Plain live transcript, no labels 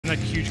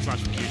a huge clutch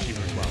from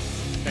Kiyoshiba as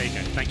well. There you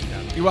go. Thank you,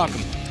 Dad. You're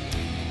welcome.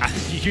 A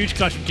huge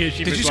clutch from Kiyoshiba.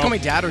 Did you just call me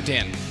Dad or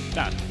Dan?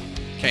 Dad.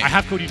 Okay. I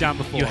have called you down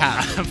before. You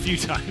have. A few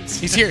times.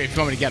 He's here if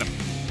you want me to get him.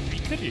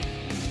 Could you?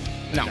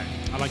 No. Okay.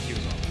 I like you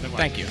as well. Don't worry.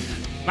 Thank you.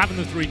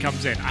 Map3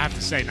 comes in. I have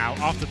to say now,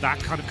 after that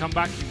kind of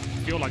comeback,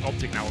 you feel like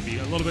OpTic now will be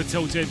a little bit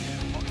tilted.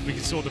 We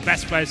saw the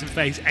best players in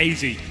FaZe.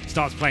 AZ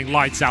starts playing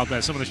lights out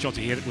there. Some of the shots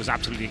he hit was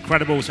absolutely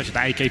incredible, especially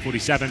the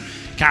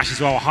AK-47. Cash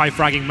as well, a high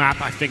fragging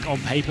map. I think on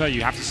paper,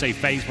 you have to say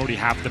FaZe probably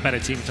have the better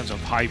team in terms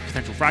of high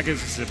potential fraggers.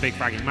 This is a big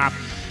fragging map.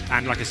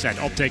 And like I said,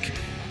 OpTic,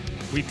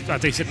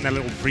 they sit in their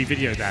little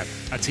pre-video there.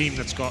 A team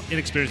that's got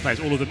inexperienced players,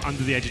 all of them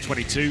under the age of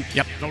 22.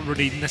 Yep. Not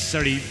really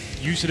necessarily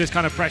used to this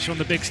kind of pressure on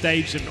the big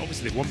stage. And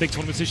obviously they've won big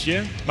tournaments this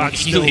year. But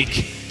still,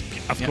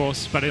 of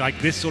course, but like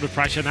this sort of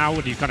pressure now,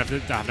 when you kind of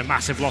have a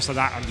massive loss of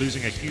that and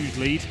losing a huge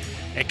lead,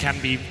 it can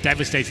be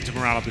devastating to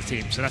morale of the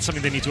team. So that's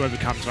something they need to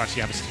overcome to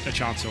actually have a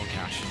chance on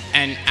Cash.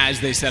 And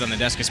as they said on the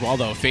desk as well,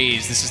 though,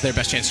 FaZe, this is their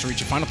best chance to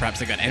reach a final. Perhaps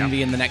they got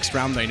Envy in the next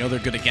round. They know they're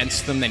good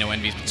against them. They know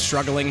Envy's been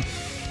struggling.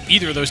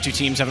 Either of those two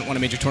teams haven't won a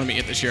major tournament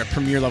yet this year, a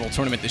premier level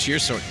tournament this year,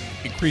 so it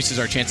increases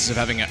our chances of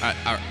having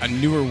a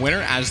newer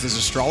winner, as does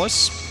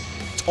Astralis.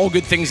 It's all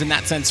good things in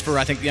that sense for,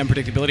 I think, the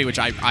unpredictability, which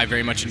I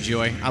very much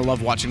enjoy. I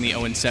love watching the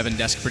 0-7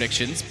 desk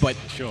predictions, but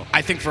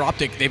I think for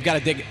OpTic, they've got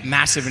to dig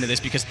massive into this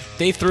because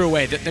they threw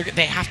away,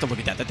 they have to look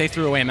at that they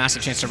threw away a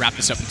massive chance to wrap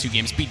this up in 2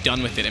 games, be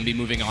done with it, and be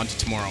moving on to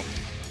tomorrow.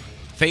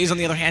 FaZe, on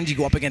the other hand, you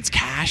go up against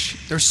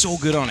Cash. They're so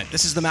good on it.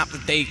 This is the map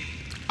that they...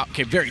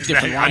 Okay, very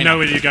different lineup. I know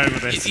where you're going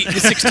with this. The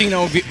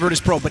 16-0 Virtus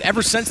Pro, but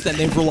ever since then,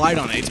 they've relied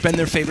on it. It's been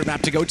their favorite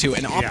map to go to,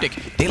 and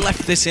OpTic, they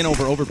left this in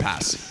over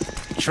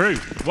Overpass. True.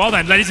 Well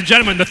then, ladies and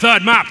gentlemen, the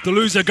third map, the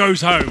loser goes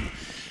home.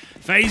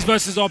 FaZe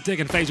versus OpTic,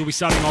 and FaZe will be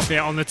starting off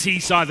here on the T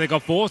side. They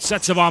got 4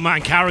 sets of armor,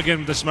 and Karrigan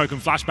with the smoke and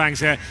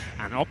flashbangs here,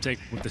 and OpTic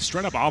with the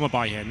straight-up armor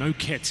buy here. No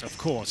kits, of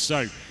course.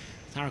 So,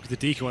 Tarek with the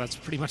decoy, that's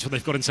pretty much what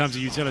they've got in terms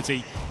of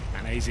utility.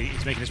 And AZ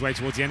is making his way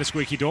towards the end of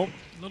Squeaky Door.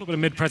 A little bit of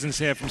mid-presence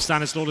here from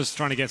Stanislaw, just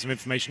trying to get some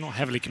information, not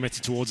heavily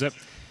committed towards it.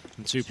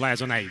 And 2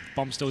 players on A.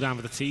 Bomb still down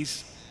for the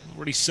T's. Not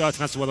really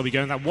certain as to where they'll be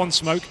going. That one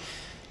smoke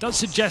does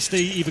suggest they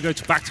either go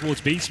back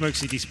towards B, smoke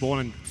CD spawn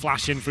and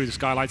flash in through the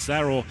skylights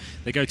there, or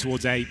they go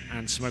towards A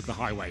and smoke the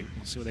highway.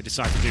 We'll see what they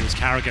decide to do as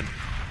Karrigan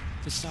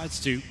decides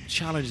to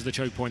challenge the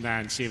choke point there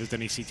and see if there's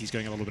any CTs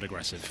going a little bit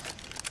aggressive.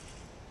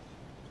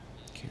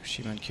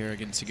 Kiyoshiba and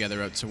Karrigan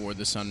together out toward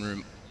the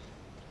sunroom.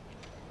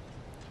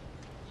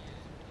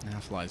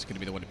 Nafly is going to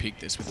be the one to peek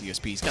this with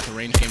ESP. He's got the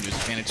range game to his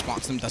advantage,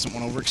 spots them, doesn't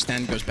want to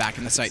overextend, goes back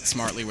in the site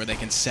smartly where they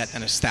can set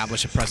and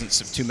establish a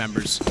presence of 2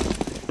 members.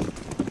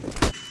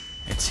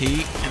 It's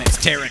he, and it's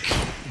Tarek.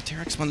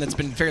 Tarek's one that's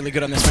been fairly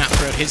good on this map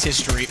throughout his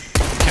history.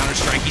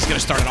 Counter-Strike, he's going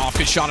to start it off.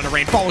 Good shot at a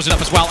rain, follows it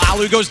up as well.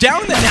 Alu goes down,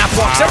 and then Naf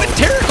walks out, and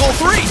Tarek all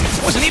 3.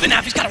 It wasn't even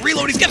Naf, he's got to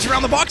reload, he's gets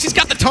around the box, he's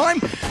got the time.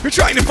 We're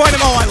trying to find him,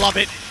 oh, I love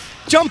it.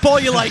 Jump all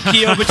you like,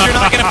 Keo, but you're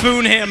not going to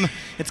foon him.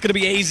 It's going to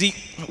be AZ.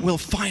 We'll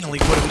finally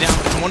put him down.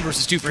 It's 1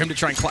 versus 2 for him to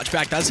try and clutch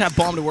back. Does have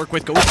bomb to work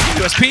with. Goes to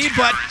USP,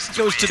 but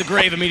goes to the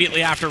grave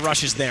immediately after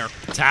Rush is there.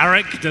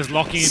 Tarek just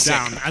locking it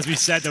down. As we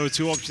said, there were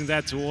 2 options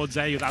there towards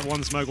A with that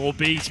one smoke, or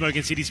B,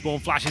 smoking CD spawn.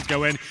 Flashes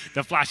go in.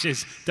 The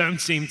flashes don't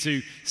seem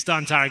to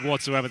stun Tarek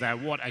whatsoever there.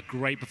 What a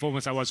great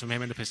performance that was from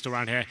him in the pistol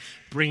round here.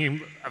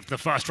 Bringing the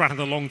first round of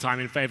the long time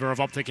in favor of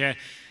OpTic here.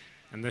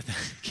 And the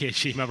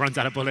Kiyoshiba runs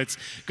out of bullets,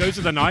 goes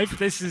to the knife.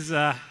 This is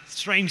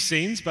strange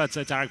scenes, but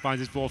Tarek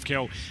finds his 4th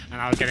kill,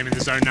 and I'll get him in the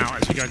zone now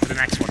as we go into the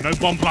next one. No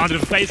bomb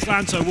planted of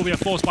Faceland, so it will be a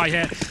force buy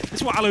here. This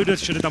is what Alu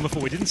should have done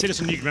before. We didn't see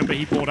this on Nuke. Remember,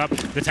 he brought up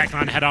the Tech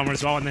 9 head armor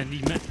as well, and then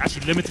he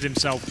actually limited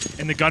himself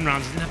in the gun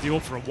rounds. He didn't have the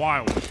AWP for a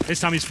while. This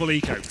time he's full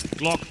eco.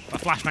 Glock, a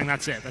flashbang,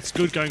 that's it. That's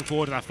good going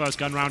forward to that first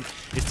gun round.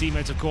 His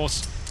teammates, of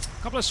course,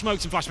 a couple of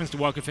smokes and flashbangs to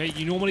work with here.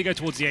 You normally go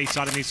towards the A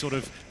side in these sort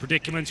of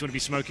predicaments. You want to be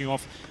smoking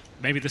off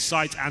maybe the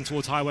site and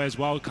towards highway as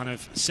well, kind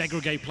of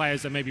segregate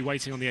players that may be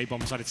waiting on the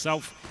A-bomb side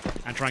itself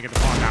and try and get the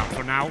part out.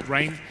 For now,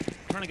 Rain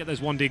trying to get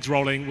those 1 digs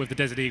rolling with the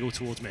Desert Eagle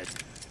towards mid.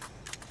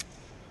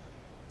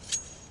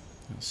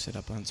 He'll sit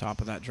up on top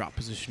of that drop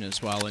position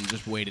as well and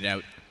just wait it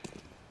out.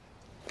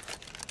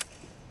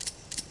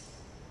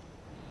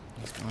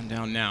 He's gone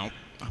down now,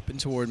 up and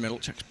toward middle,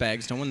 checks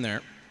bags, no one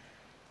there.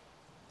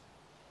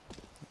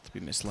 To be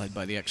misled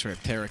by the X-ray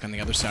of Tarek on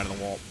the other side of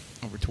the wall.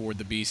 Over toward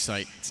the B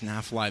site. It's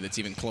Nafly that's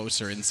even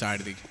closer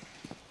inside of the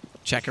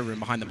checker room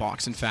behind the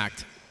box, in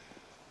fact.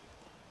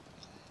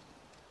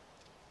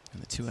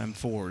 And the 2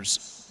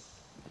 M4s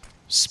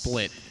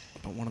split,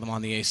 but one of them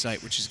on the A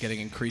site, which is getting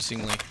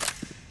increasingly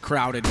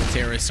crowded with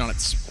terrorists on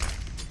its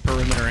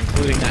perimeter,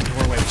 including that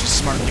doorway, which is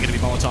smartly going to be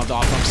Molotov'd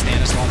off from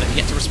Stanislaw. They've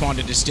yet to respond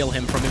to distill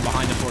him from in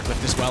behind the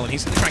forklift as well, and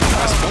he's going to try and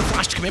get a full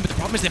flash to come in, but the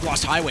problem is they've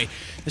lost highway.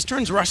 This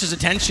turns Rush's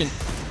attention.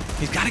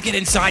 He's got to get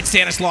inside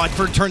Stanislaw, and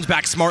Bird turns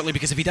back smartly,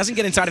 because if he doesn't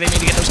get inside of A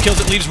to get those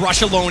kills, it leaves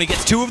Rush alone. He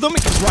gets 2 of them,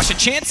 it gives Rush a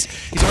chance.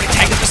 He's already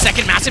tagged up the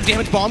second, massive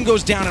damage, bomb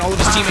goes down, and all of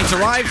his teammates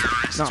arrive.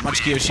 Not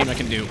much Kiyoshiba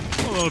can do.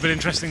 A little bit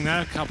interesting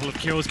there, a couple of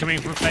kills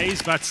coming from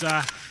FaZe, but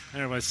And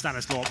there was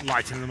Stanislaw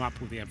lighting them up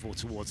with the M4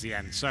 towards the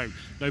end. So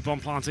no bomb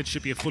planted,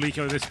 should be a full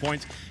eco at this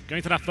point.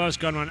 Going for that first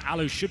gun run,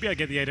 Alu should be able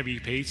to get the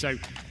AWP, so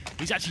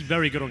he's actually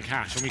very good on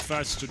cash. When we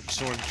first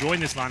saw him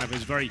join this lineup, it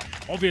was very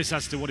obvious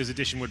as to what his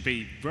addition would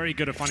be. Very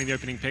good at finding the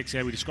opening picks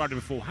here. We described it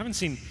before. Haven't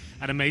seen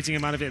an amazing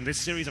amount of it in this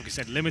series. Like we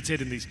said,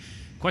 limited in these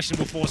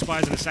questionable force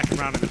fires in the second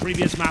round in the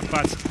previous map,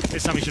 but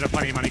this time he should have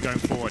plenty of money going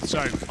forward. So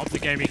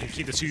OpTic Gaming can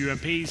keep the 2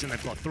 UMPs, and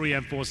they've got 3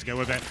 M4s to go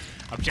with it.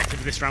 Objective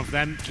for this round for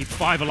them, keep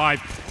 5 alive,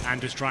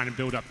 and just trying to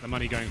build up the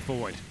money going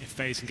forward. If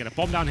FaZe can get a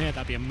bomb down here,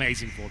 that'd be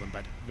amazing for them,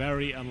 but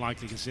very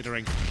unlikely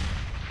considering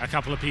a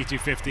couple of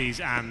P250s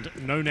and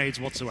no nades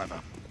whatsoever.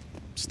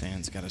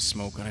 Stan's got a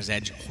smoke on his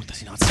edge. Oh, does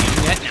he not see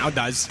him yet? Now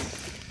does.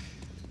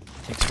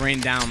 Takes rain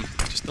down.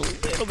 Just a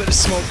little bit of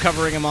smoke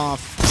covering him off.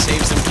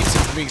 Saves him, keeps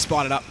him from being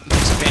spotted up.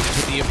 Takes advantage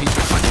with the EMP for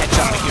a fun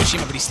headshot on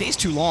Hiroshima, but he stays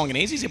too long, and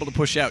AZ's able to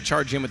push out,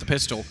 charge in with the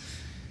pistol.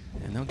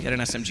 And they'll get an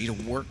SMG to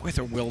work with,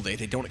 or will they?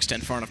 They don't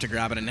extend far enough to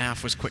grab it, and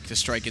Naf was quick to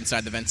strike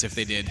inside the vents if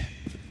they did.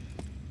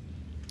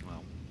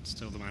 Well,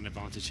 still the man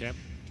advantage here.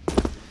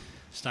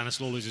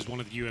 Stanislaw loses one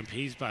of the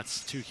UMPs, but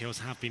 2 kills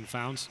have been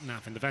found.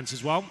 Naf in the vents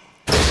as well.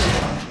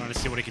 Trying to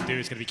see what he can do.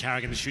 He's going to be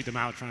carrying to shoot them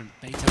out, try and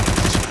bait out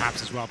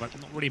perhaps as well, but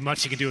not really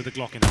much he can do with the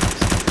Glock in the hands.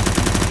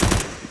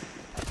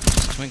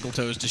 Twinkle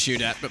toes to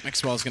shoot at, but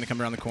Mixwell's going to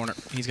come around the corner.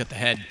 He's got the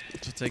head,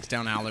 so takes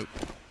down Alu.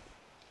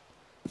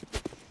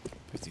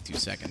 52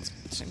 seconds.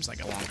 Seems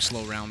like a long,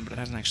 slow round, but it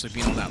hasn't actually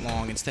been all that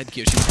long. Instead,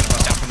 Kiyoshima's going to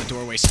bust out from the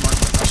doorway. Smart,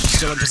 Rush is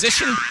still in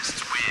position.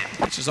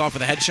 Catches off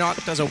with a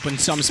headshot. Does open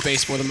some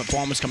space for them, but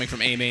bomb was coming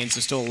from A main, so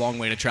still a long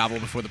way to travel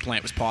before the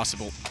plant was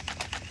possible.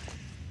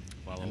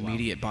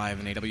 Immediate buy of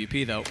an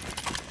AWP, though.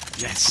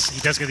 Yes,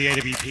 he does get the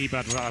AWP,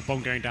 but without a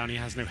bomb going down, he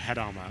has no head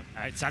armor.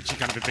 It's actually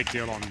kind of a big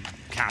deal on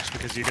cash,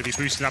 because you're going to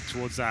be boosted up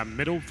towards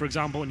middle, for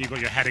example, and you've got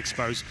your head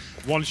exposed.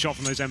 One shot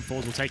from those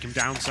M4s will take him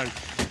down, so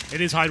it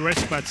is high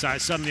risk, but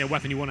certainly a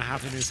weapon you want to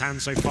have in his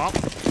hands so far.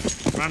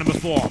 Round number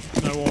 4,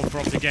 no all for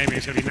OpTic Gaming.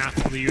 It's going to be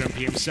Naf on the UMP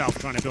himself,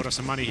 trying to build us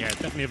some money here.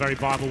 Definitely a very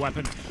viable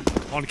weapon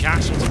on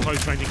cash. Lots of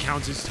close range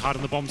encounters, hard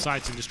on the bomb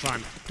sites, and just try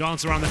and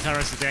dance around the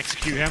terrace as they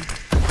execute him.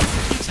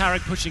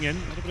 Tarek pushing in, a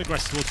little bit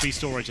aggressive towards B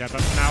storage here,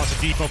 but now it's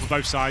a default for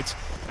both sides,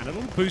 and a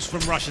little boost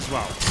from Rush as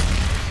well.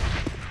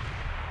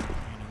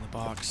 In the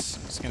box,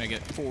 he's going to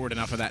get forward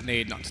enough of that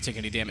nade not to take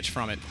any damage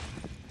from it.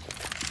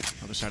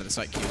 Other side of the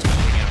site, keeps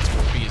moving out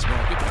toward B as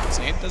well. Good bounce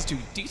nade, does do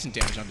decent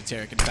damage onto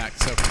Tarek, in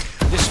fact, so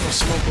additional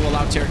smoke will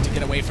allow Tarek to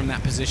get away from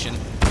that position.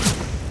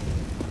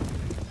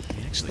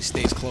 He actually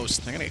stays close.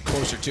 They're going to get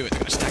closer to it. They're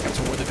going to stack up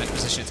toward the vent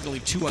position. It's going to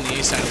leave 2 on the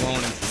A side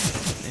alone, and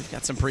they've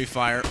got some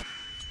pre-fire.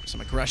 Some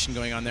aggression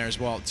going on there as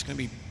well. It's going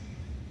to be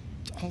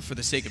all for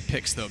the sake of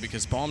picks, though,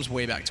 because bomb's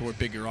way back toward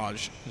Big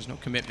Garage. There's no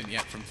commitment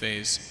yet from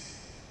Faze.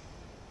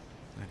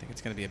 I think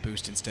it's going to be a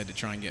boost instead to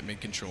try and get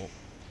mid-control.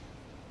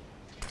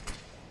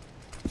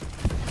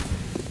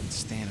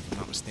 Stan, if I'm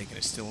not mistaken,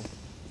 is still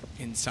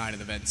inside of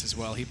the vents as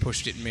well. He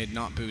pushed it mid,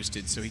 not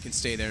boosted, so he can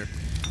stay there.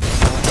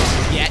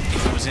 Yet,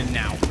 it goes in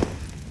now.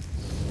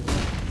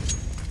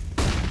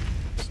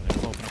 So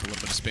they'll open up a little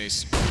bit of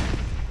space.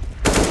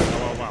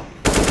 Well.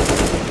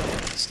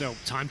 Still,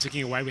 time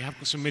ticking away. We have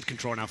got some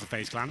mid-control now for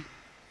FaZe Clan.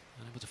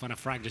 Unable to find a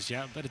frag just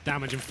yet. Bit of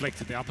damage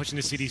inflicted. They are pushing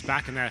the CDs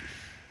back, and they're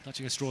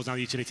touching the straws now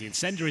the utility.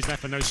 Incendiary is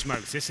left for no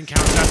smokes. This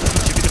encounter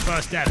should be the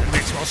first death, and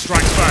Mixwell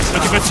strikes first.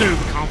 Looking for 2,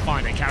 but can't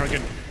find it.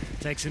 Carrigan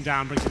takes him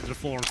down, brings it to the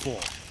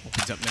 4-on-4.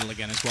 Opens up middle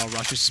again as well.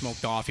 Rush is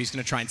smoked off. He's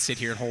going to try and sit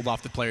here and hold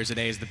off the players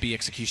today as the B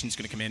execution is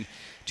going to come in.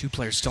 2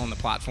 players still on the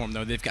platform,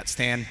 though. They've got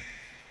Stan.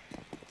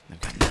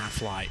 They've got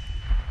Nafly,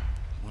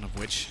 one of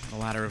which, the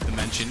latter of the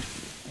mentioned,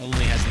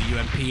 only has the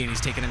UMP, and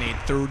he's taken a nade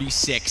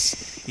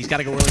 36. He's got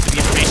to go early for the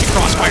information.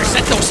 Crossfire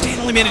set, though. Stan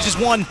only manages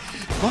 1.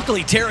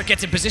 Luckily, Tarek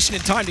gets in position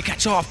in time to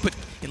catch off, but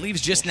it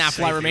leaves just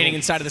Nafly remaining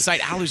inside of the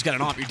site. Alu's got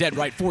an op. You're dead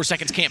right. 4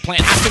 seconds, can't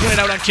plant. Has to win it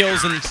out on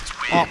kills, and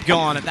op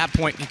gone. At that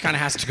point, he kind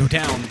of has to go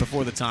down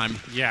before the time.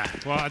 Yeah,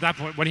 well, at that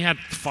point, when he had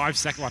 5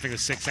 seconds, well, I think it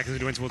was 6 seconds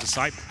to go in towards the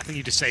site, I think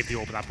you just save the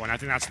AWP at that point. I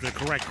think that's the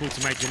correct call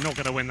to make. You're not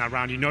going to win that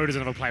round. You know there's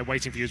another player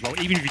waiting for you as well.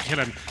 Even if you kill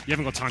him, you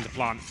haven't got time to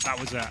plant. That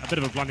was a bit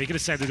of a blunder. He could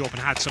have saved the AWP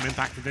and had some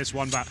impact in this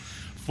one, but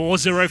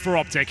 4-0 for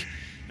OpTic.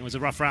 It was a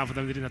rough round for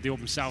them. They didn't have the AWP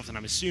themselves, and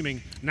I'm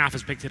assuming Naf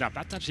has picked it up.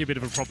 That's actually a bit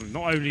of a problem.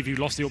 Not only have you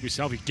lost the AWP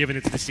yourself, you've given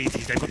it to the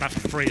CTs. They've got that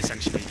for free,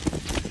 essentially.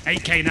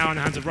 8k now in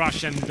the hands of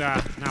Rush, and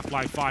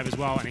Naf 5 as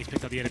well, and he's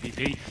picked up the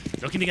AWP.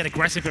 Looking to get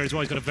aggressive here as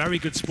well. He's got a very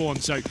good spawn,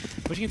 so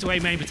pushing into A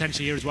main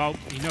potentially here as well.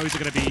 He knows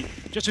they're going to be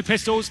just with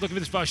pistols. Looking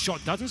for this first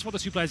shot. Doesn't spot the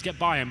 2 players get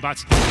by him,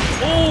 but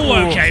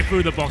okay,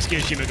 through the box.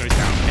 Kiyoshiima goes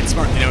down. And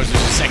smartly knows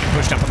there's a second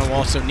pushed up on the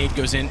wall, so nade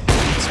goes in.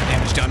 Some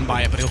damage done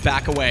by it, but he'll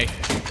back away.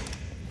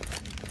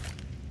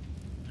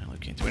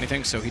 Can't do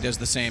anything, so he does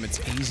the same.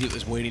 It's easy. It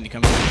was waiting to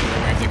come in the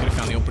doorway if they could have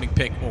found the opening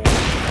pick.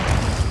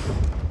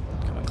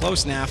 Coming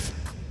close, Naf.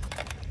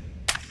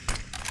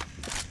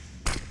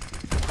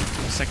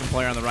 Second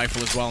player on the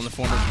rifle as well in the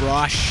form of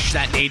Rush.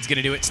 That nade's going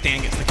to do it.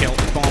 Stan gets the kill.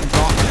 Bomb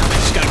dropped. Now they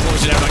just got to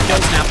close it out on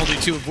kills. Naf will do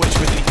 2 of which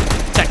with the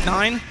Tech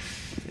 9.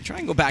 They try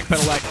and go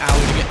backpedal like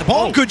Alu to get the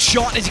ball. Good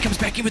shot as he comes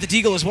back in with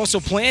the deagle as well. So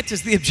plant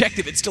is the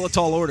objective. It's still a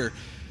tall order.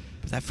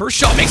 But that first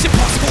shot makes it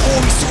possible.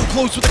 Oh, he's so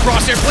close with the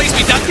crosshair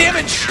placement. Does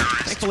damage.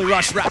 Thankfully,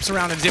 Rush wraps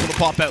around and is able to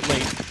pop out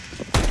late.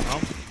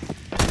 Well,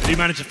 they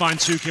managed to find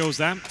 2 kills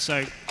there,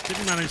 so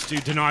didn't manage to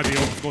deny the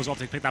AWP. Of course,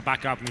 OpTic picked that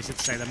back up, and he said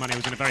to say their money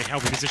was in a very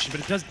healthy position, but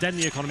it does dent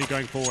the economy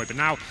going forward. But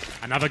now,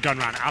 another gun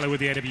round. Alu with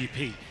the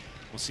AWP.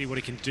 We'll see what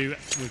he can do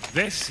with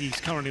this. He's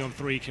currently on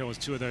 3 kills.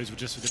 2 of those were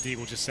just with the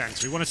deagle just sent.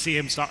 So we want to see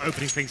him start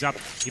opening things up.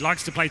 He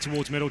likes to play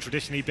towards middle,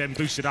 traditionally been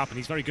boosted up, and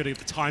he's very good at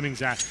the timings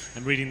there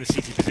and reading the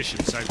CT position.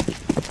 So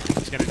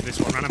let's get into this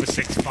one. Round number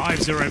 6,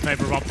 5-0 in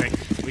favor of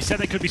OpTic. We said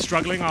they could be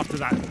struggling after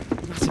that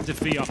massive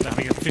defeat after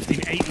having a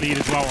 15-8 lead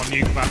as well on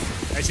Nuke, but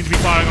they seem to be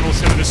firing on all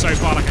cylinders so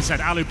far. Like I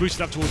said, Alu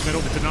boosted up towards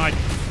middle, but denied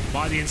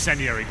by the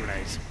incendiary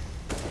grenades.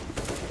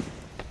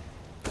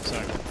 So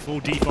full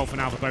default for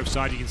now for both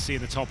sides. You can see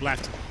in the top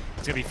left,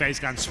 it's going to be FaZe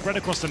spread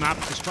across the map,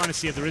 just trying to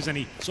see if there is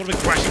any sort of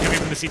aggression coming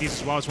from the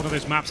CDs as well. It's one of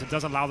those maps that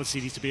does allow the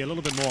CDs to be a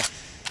little bit more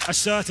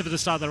assertive at the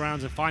start of the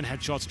rounds and find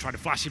headshots, try to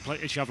flash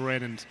each other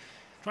in and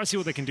try to see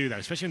what they can do there,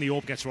 especially when the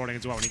AWP gets rolling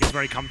as well. When he gets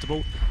very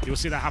comfortable, you'll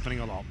see that happening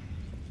a lot.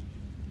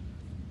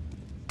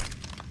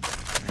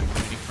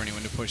 Waiting for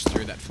anyone to push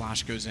through. That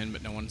flash goes in,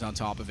 but no one's on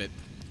top of it.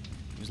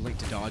 He was late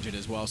to dodge it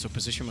as well, so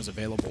position was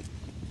available.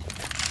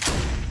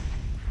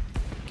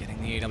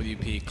 Getting the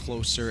AWP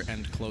closer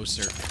and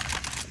closer.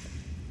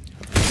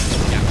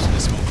 Gaps in the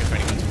smoke if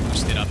anyone's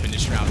pushed it up into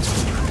Shroud's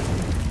corner.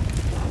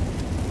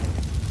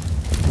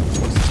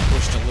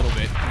 Pushed a little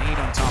bit. Nade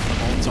on top of the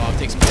Molotov.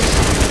 Takes him to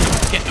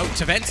get out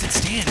to Vents and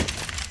Stan.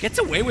 Gets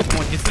away with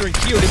one. Gets through and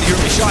Keo did the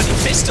early shot. He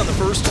missed on the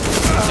first.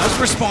 Does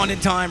respond in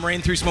time.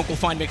 Ran through smoke. Will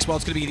find Mixwell.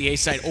 It's going to be the A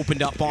side.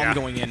 Opened up. Bomb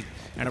going in.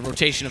 And a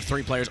rotation of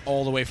 3 players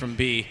all the way from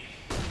B.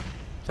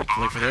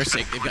 Thankfully for their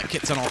sake, they've got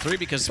kits on all 3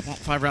 because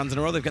 5 rounds in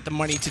a row, they've got the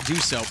money to do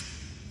so.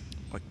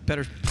 A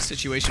better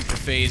situation for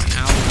FaZe.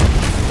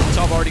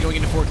 Molotov already going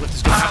into forklift.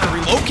 Is going to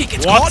have to relocate.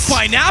 Gets caught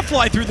by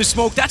Nafly through the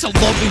smoke. That's a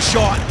lovely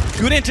shot.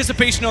 Good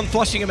anticipation on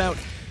flushing him out.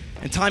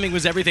 And timing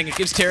was everything. It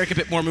gives Tarek a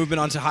bit more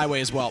movement onto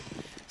highway as well.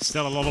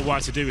 Still a lot of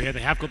work to do here. They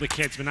have got the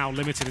kits, but now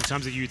limited in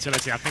terms of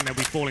utility. I think they'll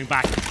be falling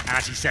back and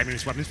actually saving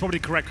this weapon. It's probably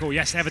the correct call.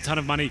 Yes, they have a ton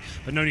of money,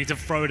 but no need to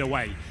throw it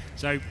away.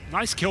 So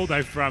nice kill,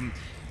 though, from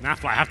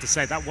Nafly. I have to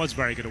say, that was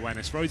very good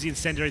awareness. Throws the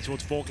incendiary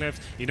towards forklift.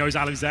 He knows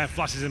Alu's there,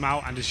 flushes him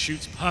out, and just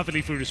shoots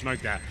perfectly through the smoke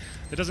there.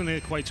 That doesn't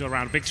equate to a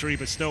round victory,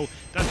 but still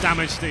does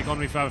damage to the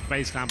economy further for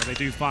FaZe Clan, but they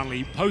do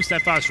finally post their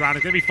first round.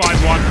 It's going to be 5-1.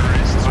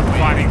 After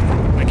finding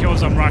the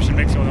kills on Rush and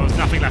Mixwell, there was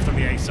nothing left on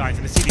the A side,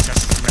 and the CD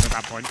test is at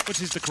that point, which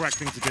is the correct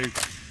thing to do.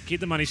 Keep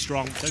the money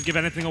strong, don't give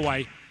anything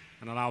away,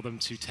 and allow them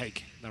to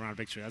take the round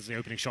victory. That's the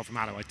opening shot from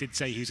Alu. I did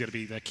say he was going to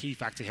be the key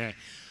factor here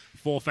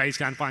for FaZe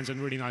Clan. Finds a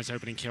really nice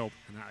opening kill,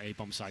 and that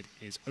A-bomb site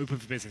is open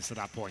for business at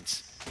that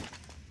point.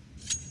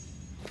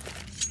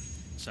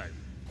 So,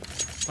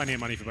 plenty of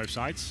money for both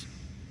sides.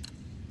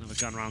 Another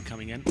gun round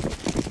coming in.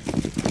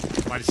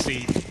 I'd like to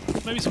see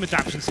maybe some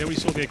adaptations here. We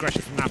saw the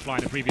aggression from Nafly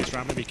in the previous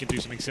round. Maybe he can do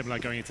something similar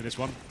going into this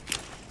one.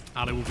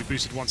 Alu will be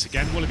boosted once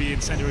again. Will he be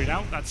incendiaried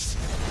out? That's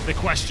the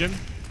question.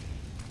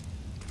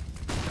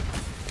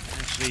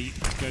 Actually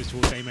goes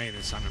towards A main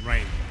this time and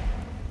Rain.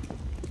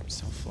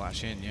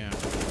 Self-flash in, yeah.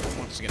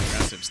 Wants to get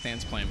aggressive.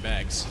 Stan's playing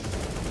bags.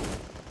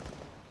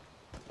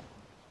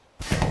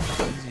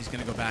 He's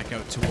going to go back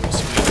out towards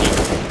Squeaky.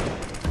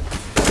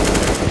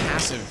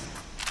 Passive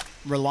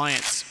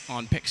reliance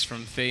on picks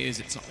from FaZe.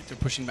 It's not like they're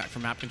pushing back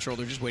from map control.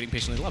 They're just waiting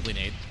patiently. Lovely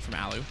nade from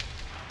Alu.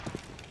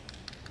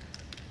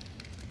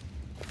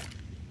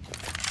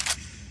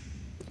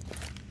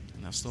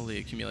 And they'll slowly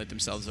accumulate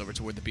themselves over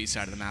toward the B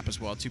side of the map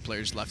as well. 2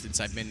 players left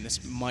inside mid.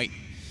 This might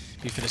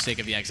be for the sake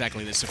of, yeah,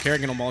 exactly this. So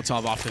Kerrigan will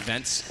Molotov off the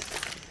vents.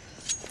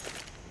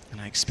 And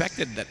I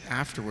expected that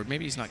afterward,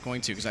 maybe he's not going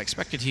to, because I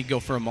expected he'd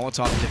go for a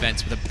Molotov into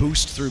vents with a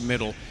boost through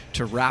middle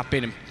to wrap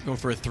in and go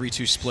for a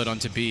 3-2 split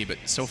onto B. But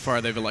so far,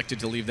 they've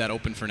elected to leave that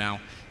open for now.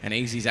 And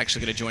AZ's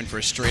actually going to join for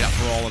a straight-up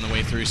brawl on the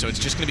way through. So it's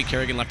just going to be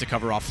Kerrigan left to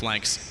cover off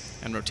flanks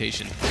and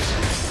rotation.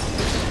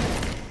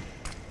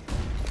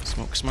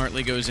 Smoke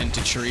smartly goes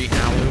into tree.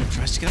 Alu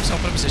tries to get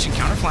himself in a position.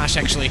 Counter flash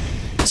actually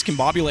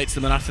discombobulates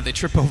them enough that they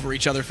trip over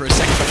each other for a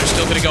second, but they're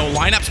still going to go.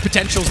 Lineup's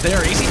potential's there.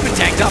 AZ's been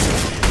tagged up.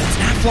 It's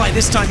Nafly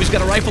this time who's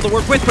got a rifle to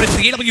work with, but it's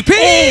the AWP.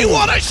 Oh!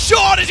 What a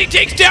shot as he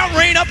takes down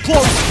Rain up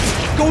close.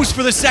 Goes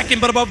for the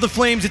second, but above the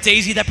flames, it's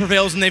AZ that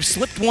prevails, and they've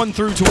slipped one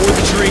through toward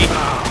the tree,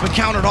 but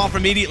countered off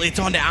immediately. It's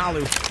on to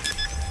Alu.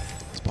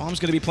 This bomb's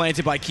going to be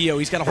planted by Keo.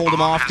 He's got to hold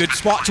him off. Good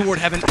spot toward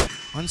heaven.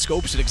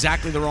 Unscopes at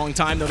exactly the wrong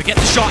time, though, to get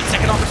the shot.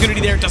 Second opportunity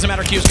there. It doesn't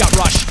matter. Keo's got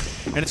Rush,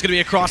 and it's going to be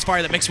a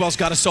crossfire that Mixwell's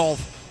got to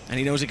solve. And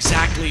he knows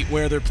exactly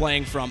where they're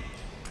playing from.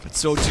 But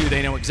so too,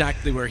 they know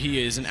exactly where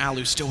he is, and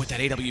Alu still with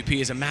that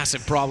AWP is a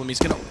massive problem. He's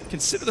going to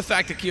consider the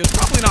fact that Keo's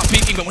probably not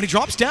peeking, but when he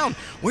drops down,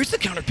 where's the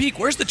counter peek?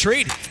 Where's the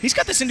trade? He's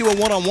got this into a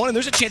one-on-one, and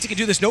there's a chance he can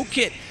do this. No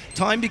kit.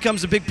 Time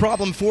becomes a big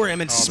problem for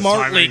him, and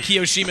smartly,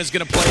 Kiyoshima's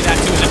going to play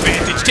that to his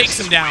advantage. Takes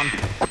him down,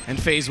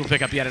 and FaZe will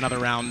pick up yet another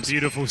round.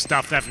 Beautiful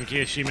stuff there from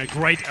Kiyoshima.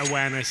 Great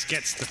awareness,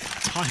 gets the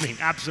timing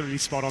absolutely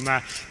spot on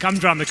there.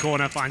 Comes around the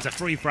corner, finds a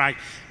free frag,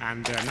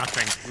 and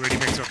nothing. Really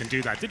Mixer can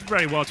do that. Did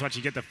very well to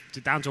actually get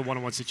down to a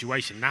one-on-one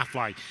situation.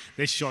 Nafly,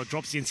 this shot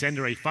drops the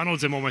incendiary,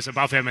 funnels him almost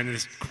above him, and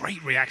there's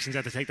great reactions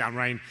there to take down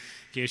Rain.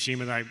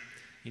 Kiyoshima, though,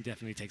 he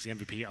definitely takes the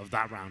MVP of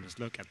that round. Let's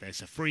look at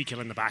this. A free kill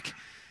in the back.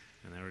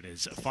 And there it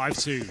is,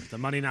 5-2. The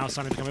money now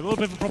starting to become a little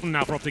bit of a problem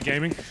now for OpTic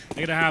Gaming.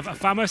 They're going to have a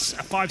Famous,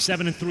 a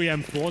 5-7, and 3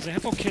 M4s. They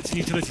have got kits and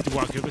utility to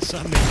work with, but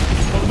certainly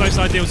not the most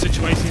ideal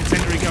situation.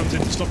 Incendiary comes in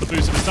to stop the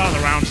boost at the start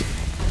of the round.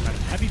 A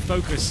heavy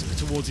focus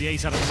towards the A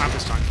side of the map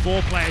this time.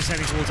 4 players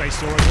heading towards A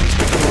store.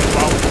 As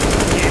well.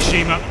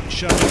 Kiyoshima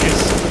showing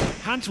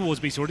his hand towards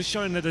B store, just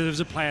showing that there's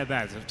a player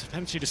there,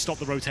 potentially to stop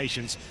the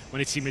rotations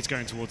when his teammate's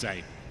going towards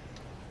A.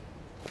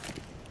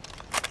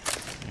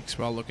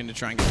 Well, looking to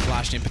try and get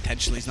flashed in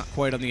potentially. He's not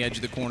quite on the edge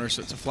of the corner,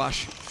 so it's a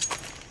flash to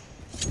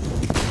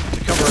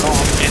cover it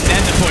off. And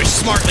then the push,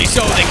 smartly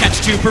so. They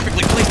catch 2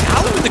 perfectly placed.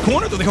 Howler in the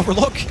corner, though, they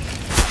overlook.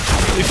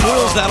 Really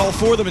foils that all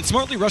for them, and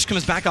smartly Rush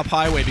comes back up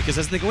highway because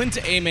as they go into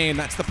A main,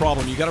 that's the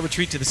problem. You got to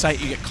retreat to the site.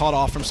 You get caught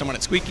off from someone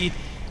at Squeaky.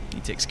 He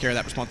takes care of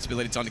that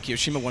responsibility. It's on to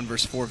Kiyoshima. 1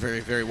 versus 4. Very,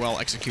 very well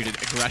executed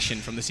aggression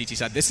from the CT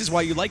side. This is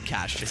why you like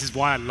Cash. This is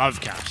why I love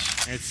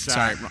Cash. It's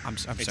sorry, I'm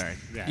sorry.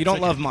 Yeah, you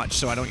don't love much,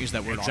 so I don't use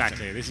that word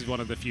exactly. often. This is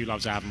one of the few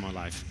loves I have in my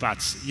life.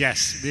 But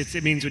yes,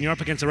 it means when you're up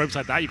against a ropes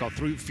like that, you've got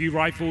a few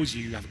rifles,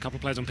 you have a couple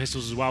of players on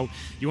pistols as well.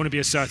 You want to be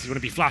assertive, you want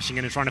to be flashing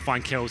in and trying to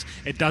find kills.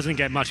 It doesn't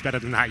get much better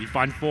than that. You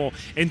find 4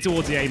 in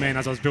towards the A main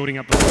as I was building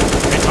up before.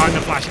 They time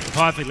the flash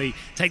perfectly,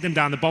 take them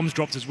down. The bomb's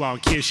dropped as well.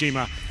 And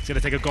Kiyoshima is going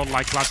to take a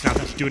godlike clutch now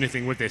to actually do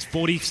anything with this.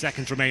 40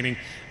 seconds remaining,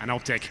 and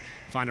OpTic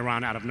find a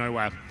round out of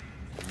nowhere.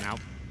 Now,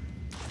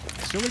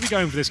 still going to be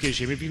going for this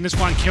Kiyoshima. If you can just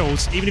find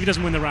kills, even if he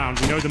doesn't win the round,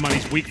 we know the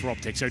money's weak for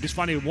OpTic, so just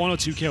finding 1 or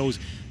 2 kills,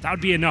 that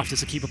would be enough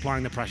just to keep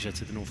applying the pressure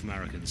to the North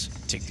Americans.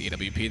 Take the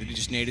AWP that he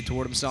just naded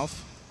toward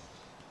himself.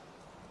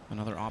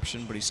 Another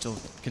option, but he still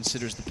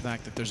considers the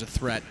fact that there's a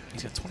threat.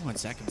 He's got 21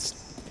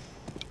 seconds.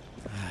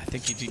 I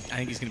think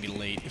he's going to be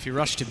late. If he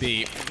rushed to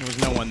B, there was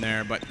no one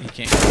there, but he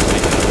can't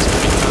make it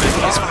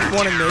up. He's got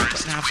 1 and Nuke.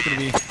 Snap's going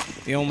to be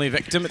the only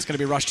victim. It's going to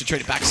be rushed to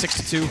trade it back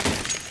 6-2.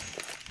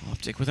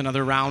 OpTic with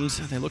another round.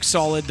 They look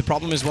solid. The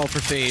problem is, well,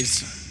 for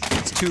FaZe,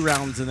 it's 2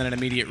 rounds and then an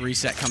immediate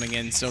reset coming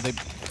in, so they're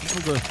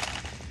able to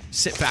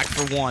sit back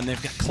for 1.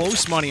 They've got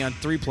close money on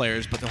 3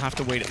 players, but they'll have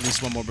to wait at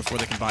least 1 more before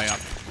they can buy up.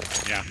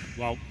 Yeah,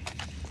 well,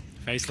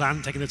 FaZe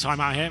Clan taking the time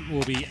out here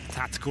will be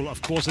tactical,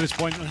 of course, at this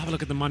point. We'll have a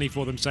look at the money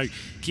for them. So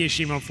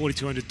Kiyoshima on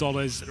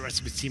 $4,200. The rest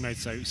of his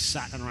teammates, so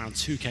sat at around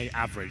 2K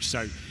average.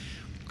 So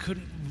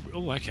couldn't.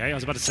 Oh, okay. I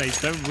was about to say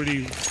can't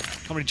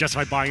really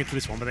justify buying into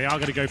this one, but they are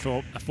going to go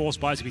for a force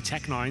buy. It's going to be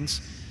Tech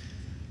 9s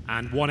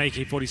and 1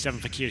 AK-47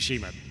 for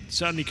Kiyoshima.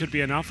 Certainly could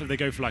be enough if they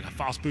go for like a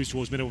fast boost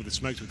towards middle with the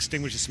smoke to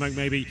extinguish the smoke,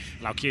 maybe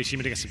allow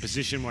Kiyoshima to get some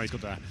position where he's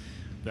got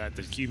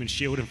the human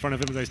shield in front of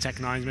him with those Tech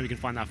 9s. Maybe he can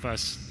find that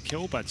first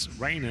kill, but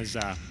Rain has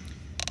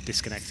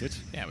disconnected.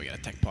 Yeah, we got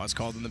a tech pause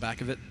called in the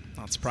back of it,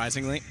 not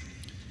surprisingly.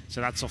 So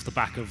that's off the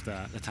back of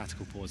the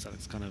tactical pause.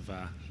 That's kind of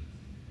a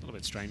little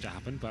bit strange that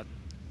happened, but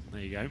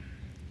there you go.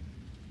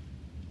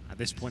 At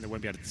this point, they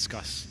won't be able to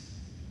discuss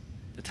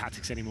the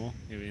tactics anymore.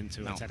 You're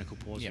into a technical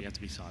pause, you have to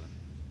be silent.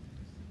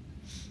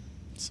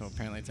 So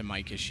apparently it's a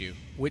mic issue,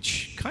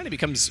 which kind of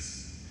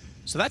becomes...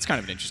 So that's kind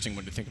of an interesting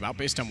one to think about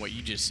based on what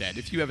you just said.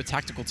 If you have a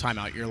tactical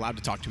timeout, you're allowed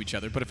to talk to each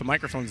other, but if a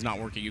microphone's not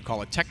working, you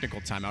call a technical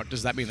timeout.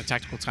 Does that mean the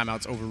tactical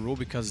timeout's overruled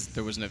because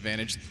there was an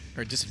advantage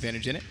or a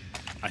disadvantage in it?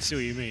 I see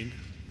what you mean.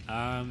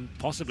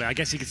 Possibly. I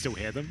guess he could still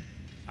hear them.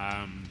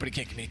 But he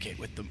can't communicate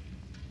with them.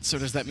 So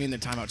does that mean the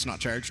timeout's not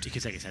charged? He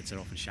could take his headset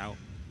off and shout,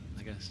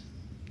 I guess.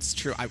 It's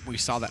true. We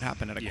saw that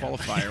happen at a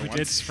qualifier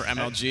once for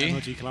MLG.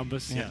 MLG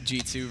Columbus, yeah.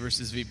 G2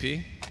 versus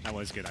VP. That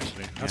was good,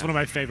 actually. That's one of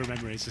my favorite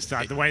memories. Just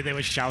the way they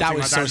were shouting. That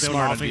was so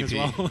smart on VP.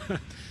 As well.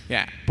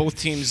 Yeah, both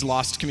teams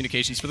lost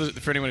communications.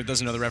 For anyone who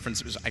doesn't know the reference,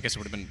 it was, I guess it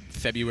would have been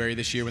February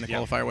this year when the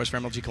qualifier was for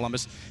MLG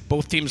Columbus.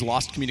 Both teams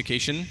lost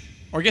communication.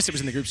 Or I guess it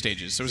was in the group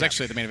stages. So it was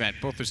actually the main event.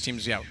 Both those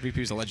teams, VP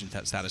was a legend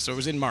status. So it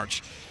was in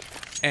March.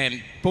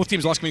 And both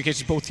teams lost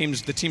communication. Both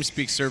teams, the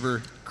TeamSpeak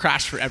server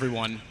crashed for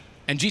everyone.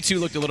 And G2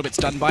 looked a little bit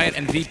stunned by it,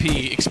 and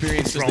VP,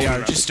 experienced as they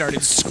are, just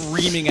started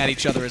screaming at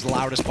each other as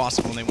loud as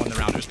possible, and they won the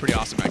round. It was pretty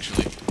awesome,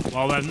 actually.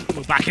 Well then,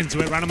 we're back into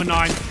it. Round number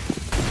 9.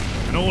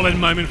 An all-in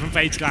moment from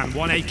FaZe Clan.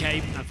 1 AK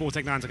and 4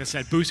 Tech 9s, like I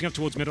said, boosting up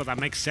towards middle. That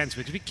makes sense.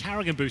 Because if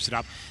Carrigan boosted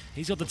up,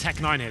 he's got the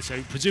Tech 9 here.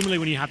 So presumably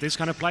when you have this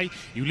kind of play,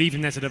 you leave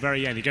him there to the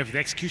very end. You go for the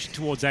execution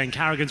towards A, and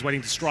Carrigan's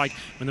waiting to strike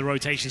when the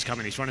rotations come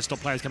in. He's trying to stop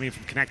players coming in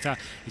from connector.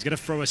 He's going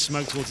to throw a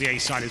smoke towards the A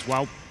side as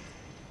well.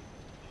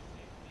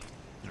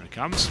 There it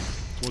comes.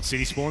 Towards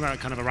City Spawn, that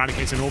kind of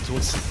eradicates an orb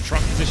towards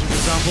truck position, for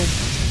example.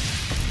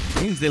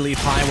 Means they leave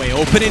highway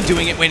open, and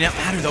doing it may not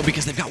matter, though,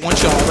 because they've got 1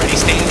 shot already.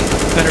 Staying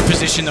in better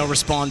position, though,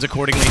 responds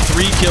accordingly.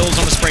 3 kills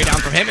on the spray down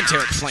from him, and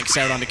Tarek flanks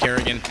out onto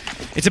Carrigan.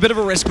 It's a bit of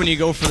a risk when you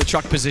go for the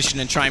truck position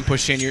and try and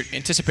push in. You're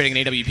anticipating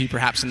an AWP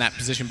perhaps in that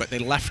position, but they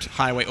left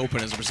highway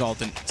open as a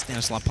result, and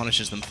Stanislav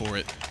punishes them for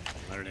it.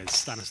 There it is.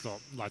 Stanislaw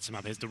lights him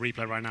up. Here's the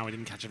replay right now. We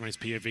didn't catch him on his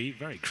POV.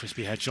 Very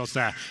crispy headshots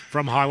there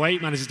from Highway.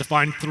 Manages to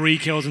find 3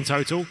 kills in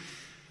total.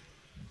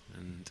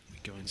 And we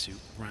go into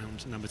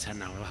round number 10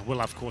 now. We'll,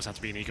 of course, have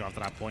to be an ego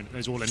after that point.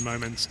 Those all-in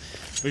moments.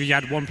 We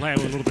had one player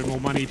with a little bit more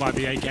money by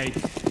the AK.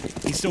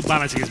 He's still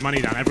balancing his money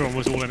down. Everyone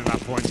was all in at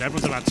that point. So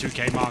everyone's about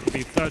 2K mark.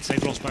 The third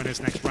save loss bonus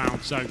next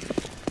round. So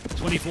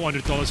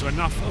 $2,400, so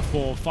enough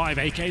for 5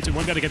 AKs. We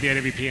won't be able to get the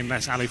AWP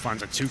unless Ali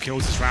finds like 2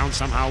 kills this round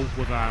somehow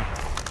with a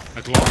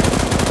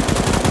Glock.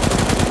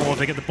 Or if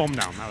they get the bomb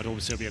down, that would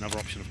also be another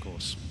option, of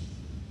course.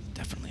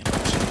 Definitely an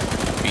option.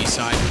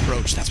 B-side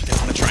approach, that's what they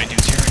want to try and do.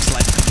 Terex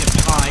led to get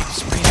high,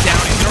 sprays down,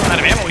 he's gonna run out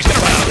of ammo, he's gonna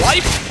run out of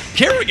life.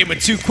 Kerrigan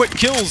with 2 quick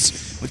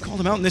kills. We've called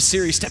him out in this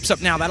series, steps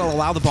up now, that'll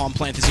allow the bomb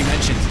plant, as you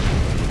mentioned.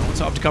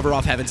 Top to cover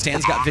off Heaven.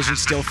 Stan's got vision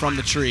still from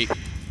the tree.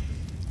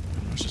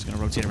 Rush is going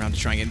to rotate around to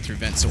try and get in through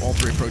vent, so all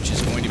 3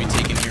 approaches going to be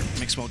taken here.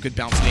 Mixwell, good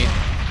bounce nade.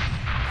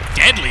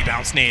 Deadly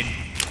bounce nade.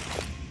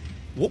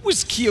 What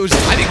was Keo's?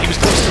 I think he was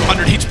close to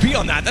 100 HP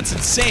on that. That's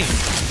insane.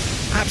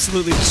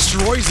 Absolutely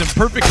destroys him.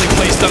 Perfectly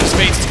placed on his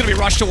face. It's going to be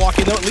Rush to walk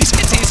in, though. At least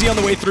gets easy on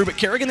the way through, but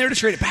Kerrigan there to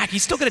trade it back.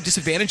 He's still got a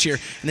disadvantage here,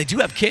 and they do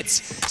have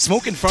kits.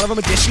 Smoke in front of him,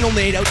 additional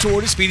nade out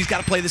toward his feet. He's got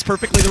to play this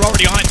perfectly. They're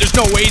already on it. There's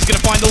no way he's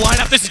going to find the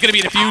lineup. This is going to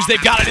be a defuse.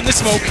 They've got it in the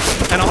smoke,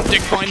 and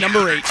OpTic find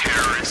number 8.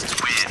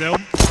 Still,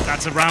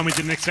 that's a round we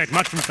didn't expect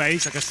much from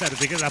FaZe. Like I said, if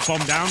they get that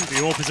bomb down, the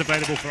AWP is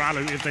available for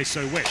Alu if they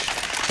so wish.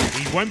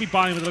 He won't be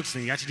buying with the looks of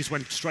things. He actually just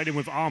went straight in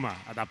with armor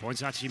at that point,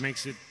 so actually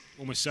makes it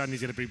almost certain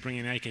he's going to be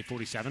bringing an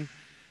AK-47.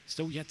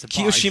 Still yet to buy.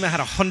 Kiyoshima had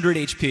 100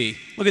 HP.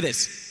 Look at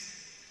this.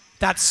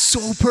 That's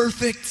so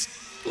perfect.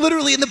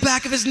 Literally in the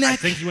back of his neck. I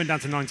think he went down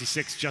to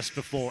 96 just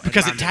before.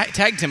 Because it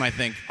tagged him, I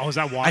think. Oh, is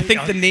that why? I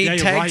think the nade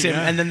tagged him,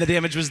 and then the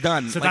damage was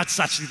done. So that's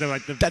actually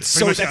pretty that's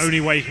much the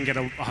only way you can get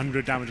a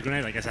 100 damage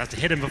grenade. I guess it has to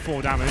hit him for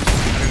 4 damage, and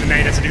then the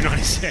nade has to do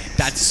 96.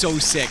 That's so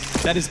sick.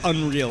 That is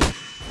unreal.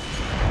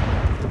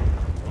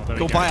 Well,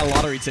 go buy a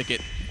lottery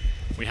ticket.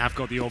 We have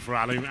got the ult for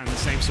Alu, and the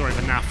same story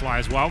for Nafly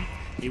as well.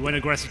 He went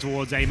aggressive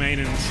towards A main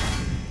and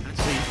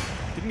actually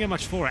didn't get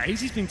much for it.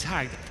 AZ's been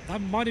tagged.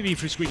 That might have been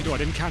through Squeaky Door. I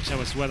didn't catch that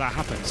as to where that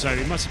happened. So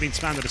it must have been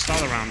spammed at the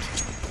start of the round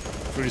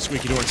through the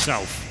Squeaky Door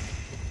itself.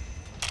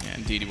 Yeah,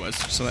 indeed he was.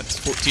 So that's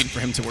 14 for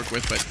him to work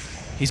with, but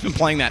he's been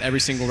playing that every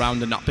single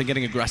round and not been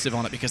getting aggressive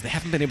on it because they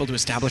haven't been able to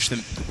establish the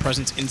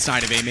presence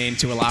inside of A main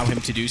to allow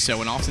him to do so.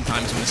 And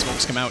oftentimes when the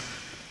smokes come out,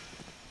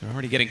 they're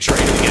already getting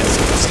traded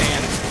against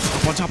Stan.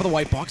 Up on top of the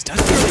white box, does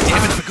early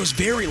damage, but goes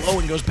very low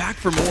and goes back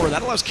for more.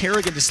 That allows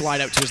Kerrigan to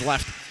slide out to his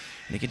left.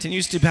 And he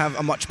continues to have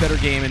a much better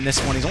game in this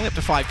one. He's only up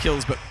to 5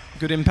 kills, but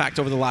good impact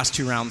over the last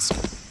 2 rounds.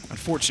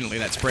 Unfortunately,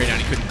 that spray down,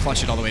 he couldn't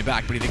clutch it all the way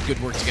back, but he did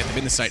good work to get them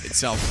in the site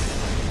itself.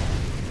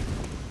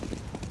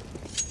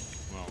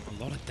 Well,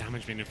 a lot of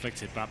damage being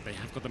inflicted, but they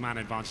have got the man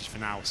advantage for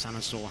now.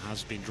 Stanislaw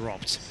has been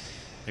dropped.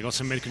 They got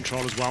some mid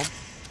control as well.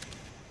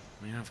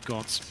 We have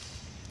got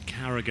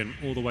Kerrigan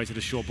all the way to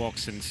the short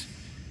box, and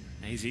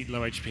AZ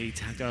low HP,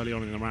 tagged early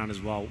on in the round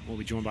as well. Will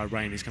be joined by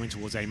Rain. He's coming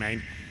towards A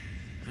main.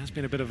 That's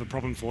been a bit of a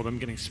problem for them,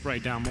 getting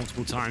sprayed down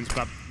multiple times,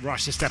 but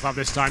Rush to step up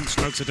this time.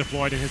 Smokes are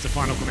deployed, and here's the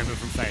final commitment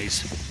from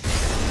FaZe.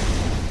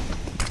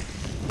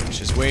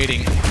 Rush is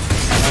waiting.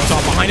 That's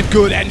all behind him.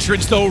 Good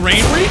entrance, though.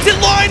 Rain reads it,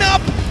 line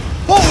up!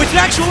 Oh, it's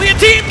actually a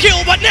team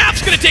kill, but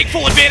Nap's going to take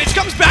full advantage.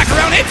 Comes back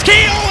around, hits KO,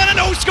 and a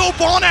no-scope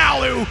on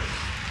Alu.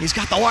 He's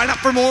got the lineup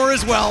for more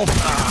as well.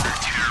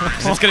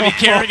 It's going to be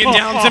Kerrigan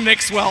down to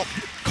Mixwell.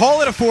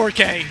 Call it a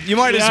 4K. You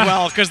might as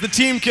well, because the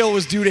team kill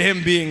was due to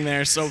him being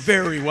there, so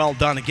very well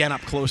done. Again,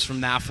 up close from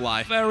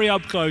Nafly. Very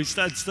up close.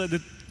 That's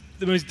the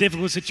most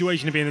difficult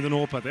situation to be in the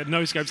Norpa. The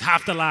no-scopes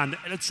have to land.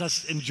 Let's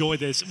just enjoy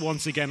this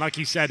once again. Like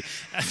you said,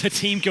 the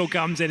team kill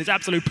comes in. It's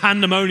absolute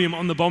pandemonium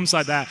on the bomb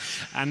side there.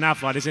 And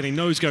Nafly is hitting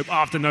no-scope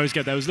after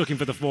no-scope. They was looking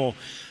for the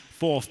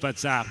fourth,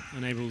 but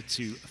unable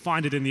to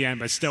find it in the end.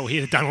 But still, he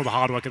had done all the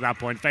hard work at that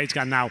point. FaZe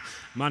got now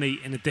money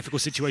in a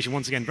difficult situation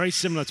once again. Very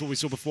similar to what we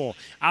saw before.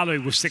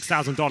 Alu with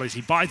 $6,000.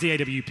 He buys the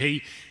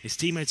AWP. His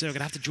teammates are going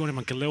to have to join him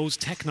on Galil's,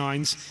 Tech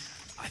 9s.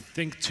 I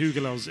think 2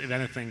 Galils, if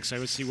anything. So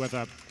we'll see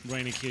whether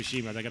Rain and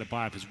Kiyoshima, they're going to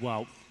buy up as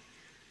well.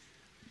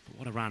 But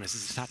what a round. This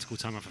is a tactical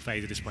timeout for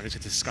FaZe at this point. It's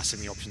discussing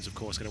the options, of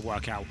course. Going to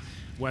work out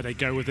where they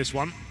go with this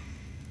one.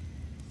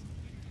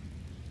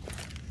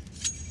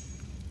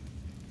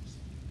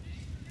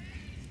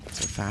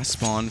 It's a fast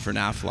spawn for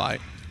Nafly.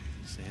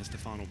 So here's the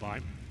final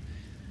buy.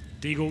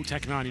 Deagle,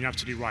 Tech 9, you're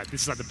absolutely right.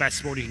 This is like the best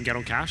spawn you can get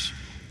on cash.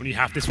 When you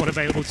have this one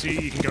available to you,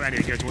 you can go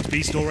anywhere. Go towards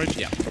B storage,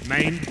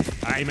 main,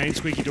 A main,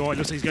 Squeaky Door. It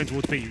looks like he's going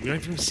towards B. We don't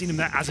even seen him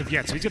there as of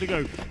yet, so he's going to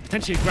go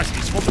potentially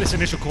aggressively. Swap this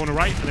initial corner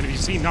right, and then if you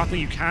see nothing,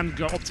 you can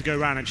opt to go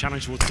around and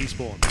challenge towards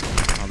T-spawn.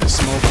 Oh, the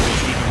smoke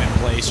will keep him in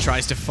place,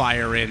 tries to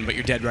fire in, but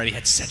you're dead ready.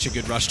 Had such a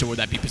good rush toward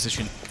that B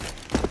position.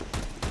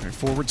 Very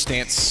forward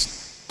stance.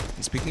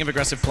 And speaking of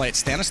aggressive play, it's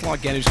Stanislaw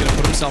again who's going to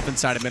put himself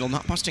inside the middle,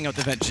 not busting out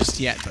the vent just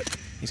yet, but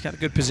he's got a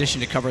good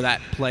position to cover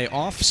that play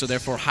off, so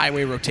therefore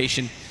highway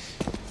rotation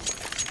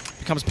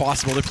becomes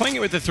possible. They're playing it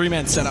with the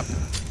 3-man setup.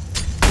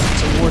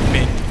 It's a ward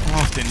mid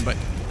often, but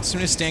As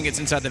soon as Stan gets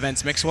inside the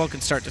vents, Mixwell can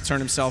start to turn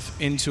himself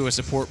into a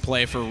support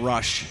play for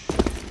Rush.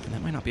 And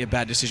that might not be a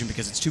bad decision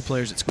because it's 2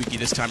 players at Squeaky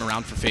this time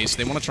around for FaZe.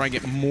 They want to try and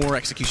get more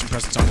execution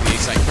presence onto the A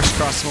site.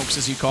 Crisscross smokes,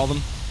 as you call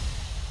them.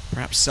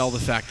 Perhaps sell the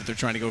fact that they're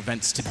trying to go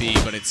vents to B,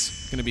 but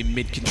it's going to be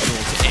mid-control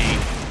to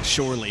A,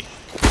 surely.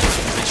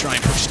 As they try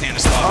and push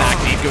Stanislav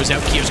back, Nade goes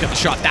out, Kio's got the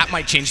shot. That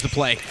might change the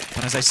play.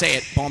 But as I say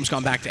it, bomb's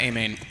gone back to A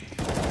main.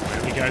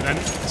 There we go then.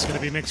 It's going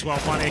to be Mixwell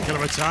finding a killer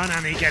return,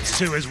 and he gets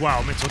 2 as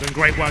well. Mixwell doing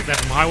great work there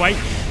from Highway.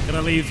 Going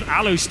to leave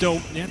Alu still.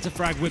 He had to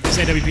frag with this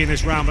AWP in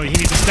this round, but he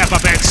needs to step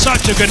up. It's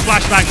such a good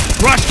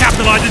flashbang. Rush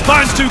capitalizes,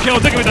 finds 2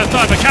 kills, looking with the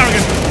third, but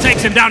Carrigan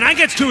takes him down and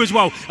gets 2 as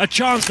well. A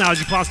chance now as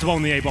he plants the ball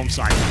on the A-bomb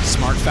side.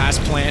 Smart,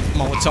 fast plant.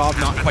 Molotov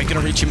not quite going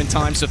to reach him in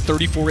time, so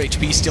 34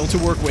 HP still to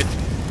work with.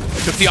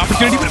 Took the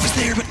opportunity, but it was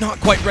there, but not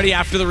quite ready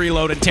after the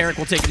reload, and Tarek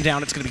will take him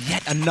down. It's going to be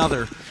yet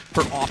another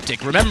for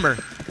OpTic. Remember,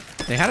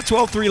 they had a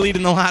 12-3 lead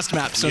in the last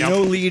map, so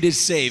no lead is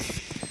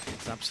safe.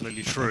 It's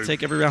absolutely true. They'll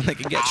take every round they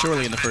can get,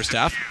 surely, in the first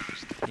half.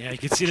 Yeah, you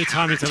can see the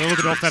timing's a little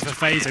bit off there for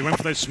FaZe. They went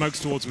for those smokes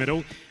towards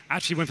middle.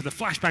 Actually went for the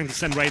flashbang to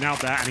send Rain out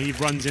there, and he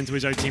runs into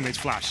his own teammate's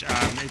flash.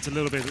 It's a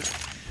little bit...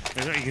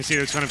 You can see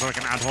there's kind of like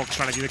an ad hoc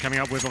strategy they're coming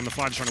up with on the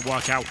fly, just trying to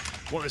work out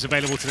what was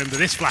available to them. But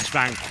this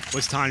flashbang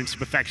was timed to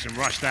perfection.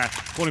 Rush there,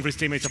 calling for his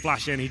teammates to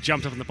flash in. He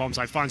jumped up on the bomb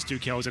side, finds 2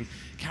 kills. And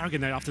Carrigan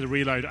there, after the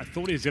reload, I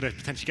thought he was going to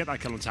potentially get that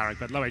kill on Tarek,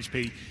 but low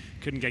HP,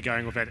 couldn't get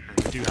going with it.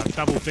 And we do have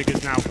double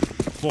figures now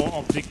for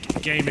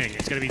OpTic Gaming.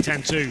 It's going to be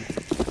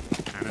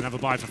 10-2. And another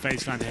buy for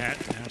FaZe fan here.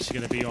 They're actually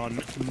going to be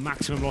on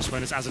maximum loss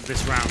bonus as of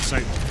this round. So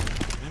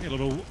maybe a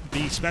little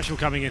B special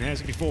coming in here.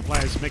 It's going to be 4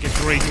 players, make it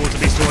 3 towards the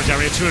B storage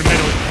area, 2 in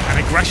middle,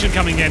 and aggression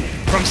coming in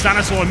from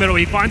Stanislav in middle.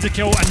 He finds a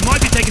kill and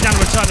might be taken down a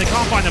return. They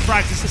can't find the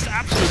frags. It's just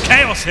absolute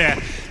chaos here.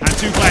 And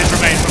 2 players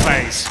remain for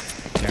FaZe.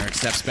 Tarek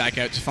steps back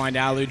out to find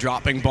Alu,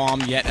 dropping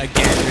bomb yet again.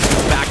 There's no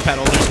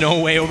backpedal. There's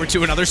no way over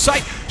to another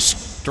site.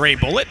 Stray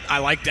bullet. I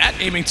like that.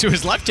 Aiming to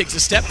his left, takes a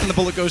step, and the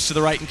bullet goes to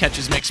the right and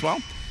catches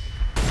Mixwell.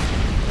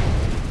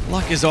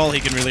 Luck is all he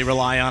can really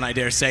rely on, I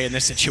dare say, in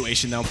this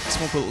situation, though.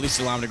 Smoke will at least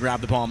allow him to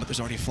grab the bomb, but there's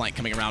already a flank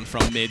coming around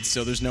from mid,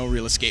 so there's no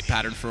real escape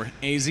pattern for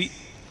AZ.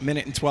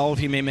 Minute and 12,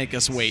 he may make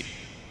us wait.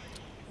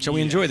 Shall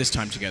we enjoy this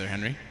time together,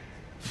 Henry?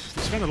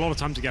 We spend a lot of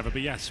time together,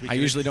 but yes. I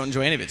usually don't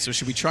enjoy any of it, so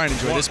should we try and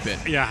enjoy this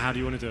bit? Yeah, how do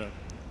you want to do it?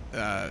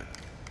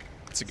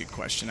 That's a good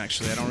question,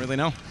 actually. I don't really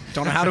know.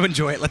 Don't know how to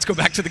enjoy it. Let's go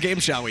back to the game,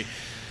 shall we?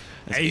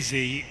 AZ,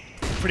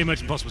 pretty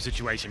much impossible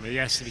situation, but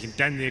yes, if you can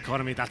dent the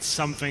economy, that's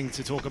something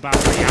to talk about.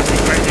 But he has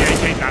to break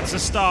the AK, that's a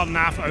start.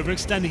 Naf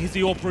overextending his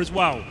Diorpa as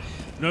well.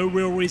 No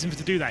real reason for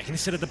to do that. He can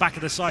sit at the back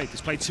of the site.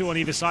 He's played 2 on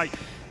either side.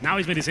 Now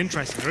he's made his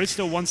interest. There is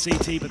still 1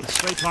 CT, but the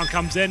straight plant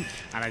comes in,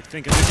 and I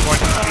think at this point,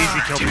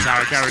 easy kill for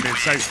Tarek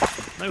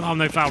Garridin. So no harm,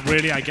 no foul,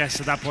 really. I guess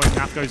at that point,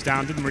 Naf goes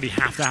down. Didn't really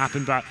have to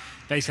happen, but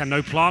FaZe had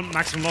no plant.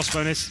 Maximum loss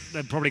bonus.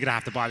 They're probably going to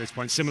have to buy at this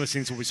point. Similar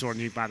scenes to what we saw in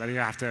Nuke. They're going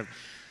to have to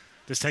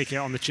just take it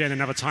on the chin.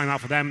 Another timeout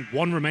for them.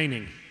 1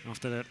 remaining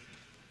after the...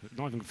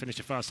 Not even finished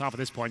the first half at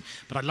this point,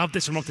 but I love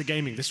this from OpTic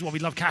Gaming. This is what we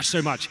love Cash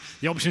so much.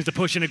 The option is to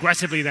push in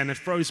aggressively then and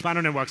throw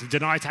spanner networks and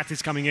deny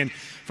tactics coming in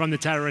from the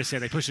terrorists here.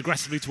 They push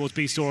aggressively towards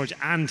B storage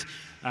and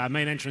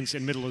main entrance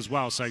in middle as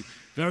well. So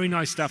very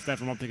nice stuff there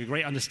from OpTic. A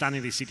great understanding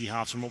of these CT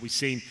halves from what we've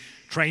seen.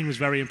 Train was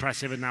very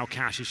impressive, and now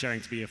Cash is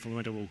showing to be a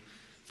formidable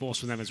force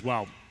for them as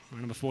well.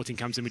 Number 14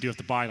 comes in. We do have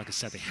to buy. Like I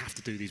said, they have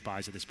to do these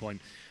buys at this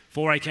point.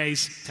 4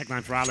 AKs, Tech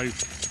 9 for Alu. I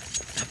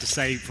have to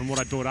say, from what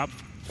I built up,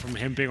 from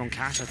him being on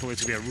Cash, I thought it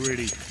would be a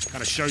really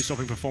kind of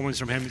show-stopping performance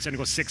from him. He's only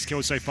got 6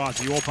 kills so far.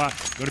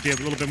 Diorpa, got to be a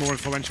little bit more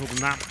influential than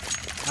that.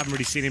 Haven't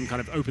really seen him kind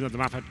of open up the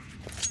map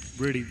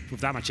really with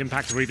that much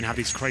impact, or even have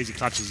these crazy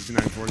clutches he's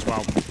known for as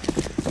well.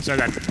 So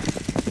then,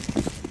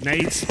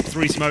 nades,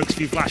 3 smokes,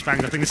 few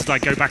flashbangs. I think this is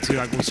like go back to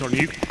like what we saw in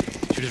Nuke.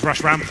 Should just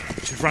rush ramp,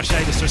 should rush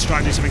A, just try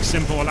and do something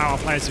simple, allow our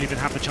players to even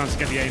have the chance to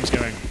get the aims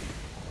going.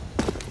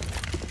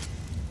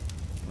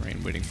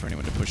 Waiting for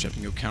anyone to push up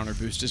and go counter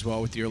boost as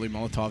well with the early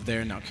Molotov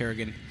there. Now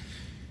Carrigan,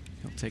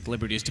 he'll take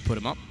liberties to put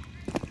him up.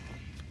 I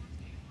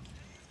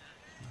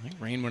think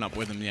Rain went up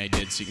with him. Yeah, he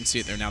did. So you can see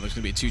it there now. There's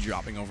going to be a 2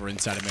 dropping over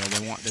inside of middle.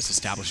 They want this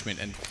establishment.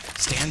 And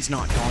Stan's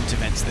not gone to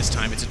vents this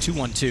time. It's a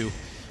 2-1-2.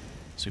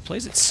 So he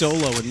plays it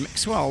solo, and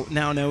Mixwell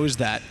now knows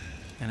that.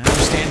 And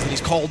understands that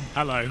he's called.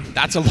 Hello.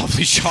 That's a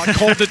lovely shot.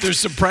 Called that there's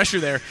some pressure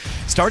there.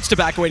 Starts to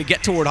back away to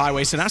get toward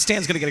Highway. So now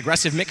Stan's going to get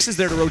aggressive. Mix is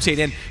there to rotate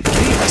in.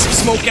 Getting aggressive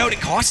smoke out, it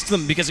costs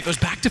them because it goes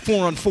back to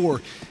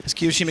 4-on-4 as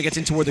Kiyoshima gets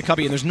in toward the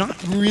cubby. And there's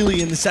not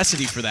really a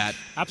necessity for that.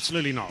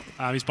 Absolutely not.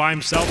 He's by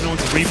himself. No one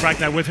to refrag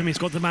there with him. He's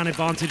got the man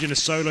advantage in a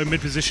solo mid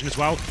position as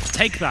well.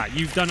 Take that.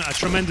 You've done a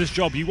tremendous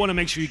job. You want to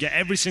make sure you get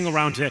every single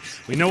round here.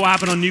 We know what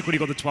happened on Nuke when he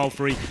got the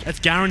 12-3. Let's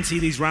guarantee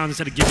these rounds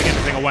instead of giving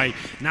anything away.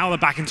 Now they're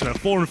back into it.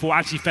 4-4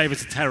 actually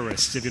favors the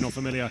terrorists if you're not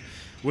familiar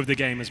with the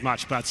game as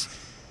much, but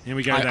here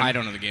we go then. I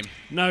don't know the game.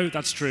 No,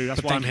 that's true.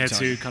 That's why I'm here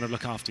to kind of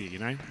look after you, you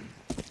know?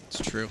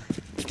 It's true.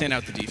 Thin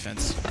out the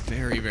defense.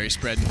 Very, very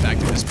spread, in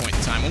fact, at this point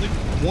in time. Only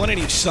 1 in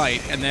each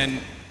site, and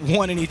then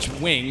 1 in each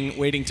wing,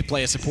 waiting to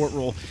play a support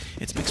role.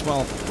 It's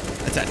Mixwell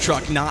That's that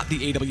truck, not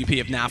the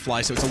AWP of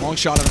Nafly, so it's a long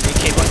shot on an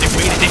AK, but they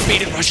waited, they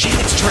baited, rush in,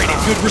 it's traded.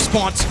 Good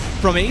response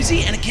from AZ,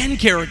 and again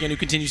Kerrigan, who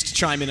continues to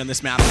chime in on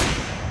this map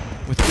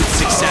with good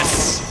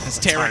success. As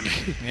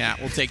Tarek, yeah,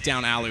 will take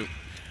down Alu.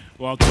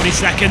 Well, 20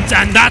 seconds,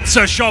 and that's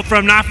a shot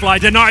from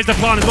Nafly. Denies the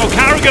plan as well.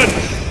 Kerrigan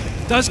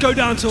does go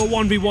down to a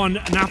 1v1.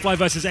 Nafly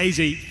versus AZ.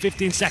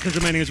 15 seconds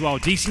remaining as well.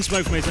 Decent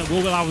smoke from AZ that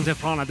will allow him to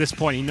plant at this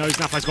point. He knows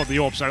Nafly's got the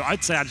AWP, so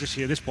I'd say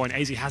actually at this point,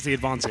 AZ has the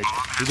advantage.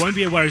 He won't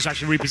be aware he's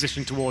actually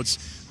repositioned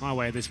towards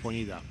Highway at this point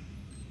either.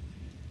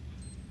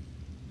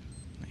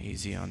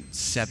 AZ on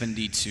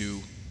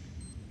 72.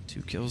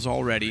 2 kills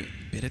already.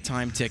 Bit of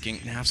time ticking.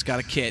 Naf's got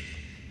a kit.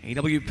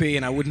 AWP,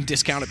 and I wouldn't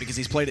discount it because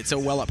he's played it so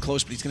well up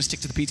close, but he's going to stick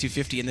to the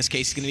P250 in this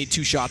case. He's going to need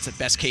 2 shots at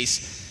best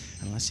case,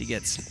 unless he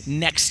gets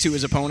next to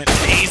his opponent.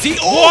 AZ,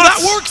 oh,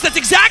 that works! That's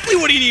exactly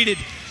what he needed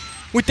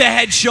with the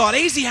headshot.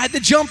 AZ had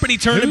the jump, and he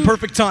turned in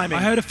perfect timing.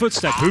 I heard a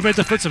footstep. Who made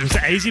the footstep? Was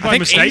it AZ by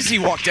mistake? I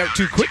think AZ walked out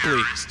too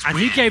quickly. And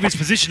he gave his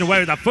position away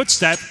with that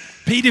footstep.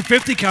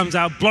 P250 comes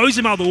out, blows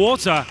him out of the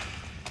water.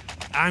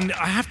 And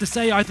I have to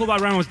say, I thought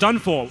that round was done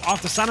for.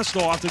 After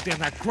Sanastor, after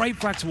getting that great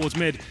frag towards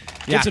mid,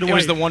 yeah, it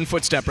was the one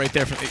footstep right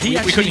there.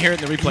 We couldn't hear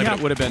it in the replay, but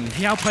it would have been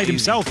He outplayed easy.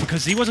 himself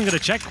because he wasn't going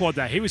to check quad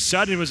there. He was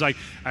certain it was like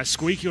a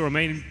squeaky or a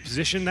main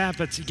position there,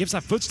 but he gives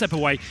that footstep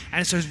away.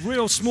 And it's those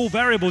real small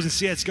variables in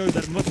CSGO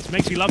that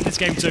makes me love this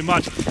game so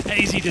much.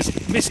 AZ just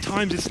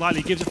mistimes it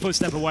slightly, gives a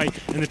footstep away,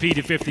 and the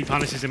P250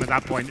 punishes him at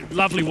that point.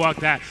 Lovely work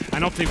there.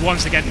 And OpTic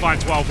once again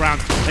finds 12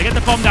 rounds. They get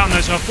the bomb down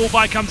though, so a full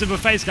buy comes in for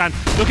Faze.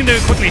 Looking to do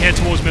it quickly here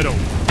towards middle.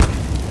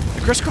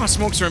 The crisscross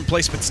smokes are in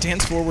place, but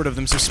Stan's forward of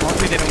them, so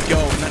smartly they don't go,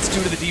 and that's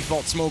due to the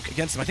default smoke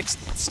against them. I think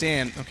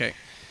Stan, okay,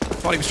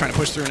 thought he was trying to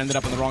push through and ended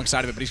up on the wrong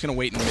side of it, but he's going to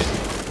wait in the mid.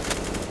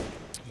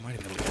 Might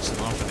have been able to catch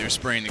them off, but they were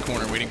spraying the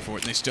corner waiting for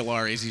it, and they still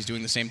are. AZ's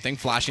doing the same thing,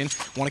 flash in,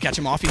 want to catch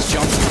him off, he's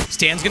jumped.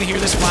 Stan's going to hear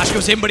this, flash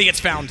goes in, but he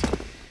gets found.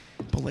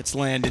 Bullets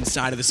land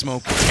inside of the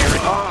smoke.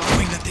 Eric,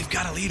 knowing that they've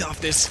got to lead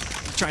off this,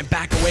 try and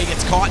back away,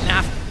 gets caught,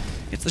 Naf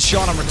gets the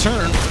shot on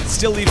return,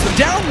 still leaves them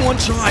down 1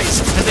 tries.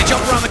 As they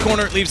jump around the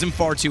corner, it leaves them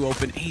far too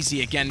open. AZ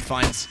again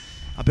finds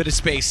a bit of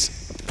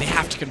space. They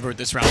have to convert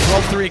this round.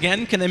 12-3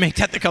 again. Can they make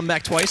that the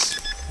comeback twice?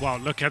 Well,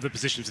 look at the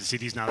positions of the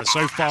CTs now. They're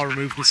so far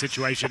removed from the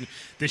situation.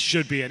 This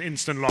should be an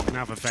instant lock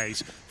now for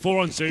FaZe.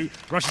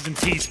 4-on-2, rushes in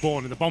T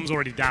spawn, and the bomb's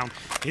already down.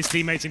 His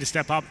teammates need to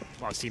step up.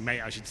 Well, his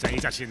teammate, I should say.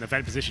 He's actually in the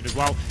vent position as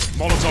well.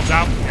 Molotov's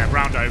out. Yeah,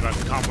 round over.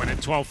 Can't win it.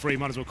 12-3.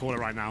 Might as well call it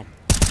right now.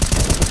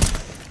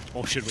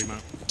 Or should we,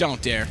 Matt?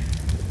 Don't dare.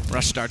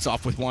 Rush starts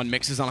off with 1.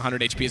 Mix is on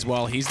 100 HP as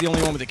well. He's the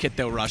only one with a kit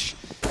though, Rush.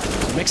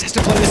 Mix has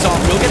to play this off.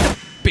 We'll get the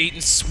bait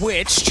and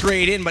switch.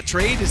 Trade in, but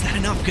trade, is that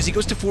enough? Because he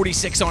goes to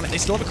 46 on it. They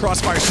still have a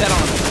crossfire set on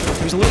him.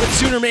 He was a little bit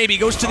sooner maybe.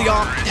 Goes to the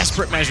off.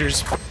 Desperate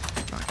measures. Not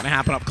going to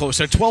happen up close.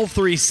 So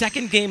 12-3.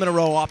 Second game in a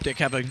row. OpTic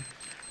have a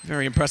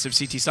very impressive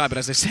CT side, but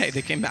as I say,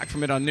 they came back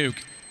from it on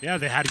Nuke. Yeah,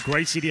 they had a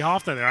great CD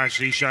half there. They're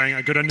actually showing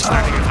a good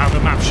understanding of how the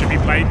map should be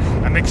played.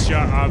 A mixture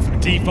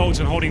of defaults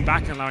and holding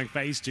back and allowing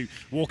FaZe to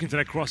walk into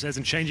their crosshairs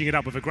and changing it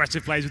up with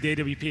aggressive plays with the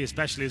AWP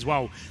especially as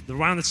well. The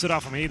round that stood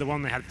out for me, the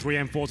one they had 3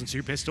 M4s and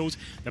 2 pistols.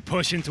 They're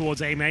pushing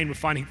towards A main. We're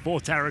finding 4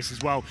 terrorists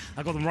as well.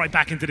 I got them right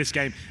back into this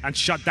game and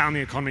shut down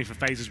the economy for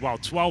FaZe as well.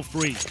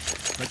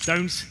 12-3. But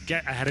don't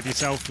get ahead of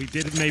yourself. We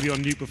did it maybe on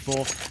Nuke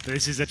before, but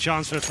this is a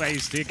chance for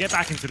FaZe to get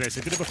back into this.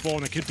 They did it before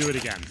and they could do it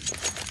again.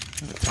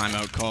 A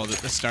timeout called at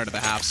the start of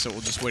the half, so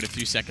we'll just wait a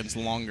few seconds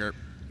longer.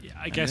 Yeah,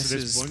 I guess at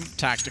this is point.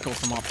 Tactical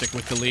from OpTic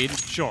with the lead.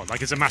 Sure,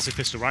 like it's a massive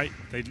pistol, right?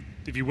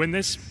 If you win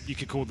this, you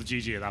could call the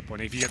GG at that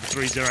point. If you get the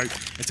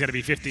 3-0, it's going to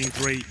be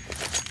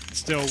 15-3.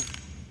 Still,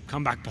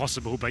 comeback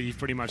possible, but you've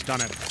pretty much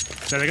done it.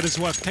 So they're going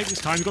to take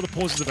this time. You've got the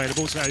pauses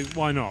available, so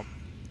why not?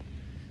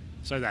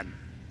 So then,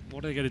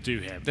 what are they going to do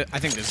here? I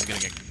think this is going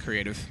to get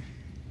creative.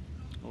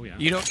 Oh yeah.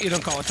 You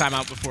don't call a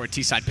timeout before a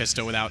T-side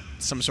pistol without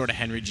some sort of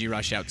Henry G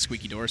rush out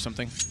squeaky door or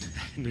something.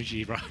 Henry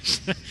G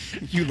rush.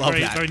 You love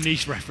that. Very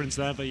niche reference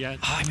there, but yeah.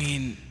 I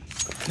mean,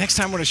 next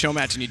time we're in a show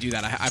match and you do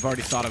that, I've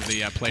already thought of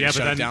the play to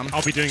shut it down.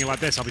 I'll be doing it like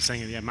this. I'll be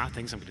saying, yeah, Matt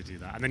thinks I'm going to do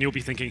that. And then you'll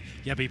be thinking,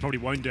 yeah, but he probably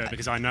won't do it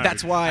because I know.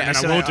 That's why and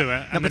then I will do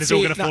it, and then it's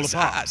all going to fall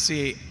apart.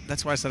 See,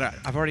 that's why I said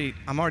I'm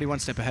already 1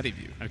 step ahead of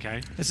you.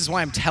 Okay. This is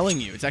why I'm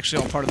telling you. It's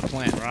actually all part of the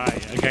plan.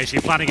 Right. Okay, so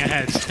you're planning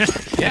ahead.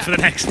 Yeah. For the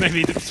next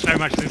maybe show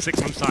match in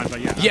 6 months' time,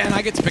 but yeah. Yeah, and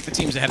I get to pick the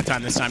teams ahead of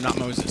time this time, not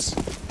Moses.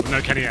 Well,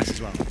 no Kenny S as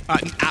well.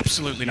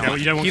 Absolutely not.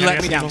 You don't want he Kenny let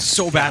S me down anymore?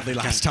 so badly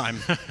last time.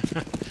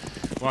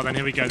 Well, then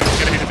here we go. This is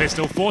going to be the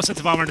pistol. 4 sets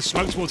of armor and a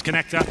smoke towards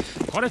connector.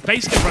 Quite a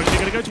basic approach. They're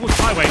going to go towards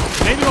highway.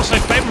 Maybe not so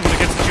favorable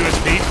against the dual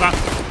speed, but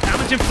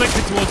damage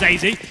inflicted towards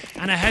AZ.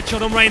 And a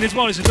headshot on Rain as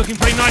well. This is looking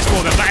pretty nice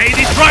for them. But AZ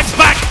strikes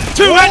back.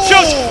 2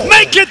 headshots.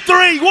 Make it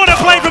 3. What a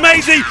play from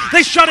AZ.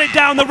 They shut it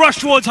down. The rush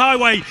towards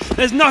highway.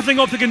 There's nothing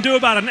OpTic can do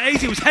about it. And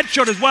AZ was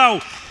headshot as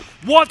well.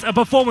 What a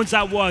performance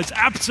that was.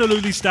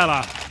 Absolutely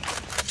stellar.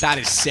 That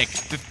is sick.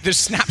 The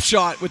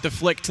snapshot with the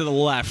flick to the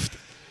left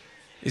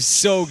is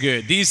so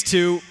good. These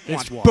two,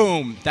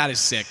 boom, that is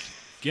sick.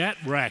 Get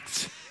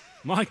wrecked.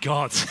 My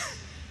God.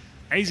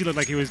 AZ looked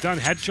like he was done.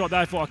 Headshot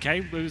there. I thought, okay,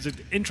 it was an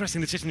interesting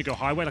decision to go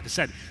highway. Like I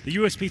said, the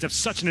USPs have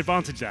such an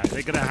advantage there.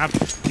 They're going to have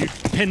you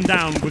pinned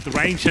down with the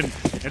range, and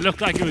it looked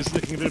like it was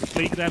looking a bit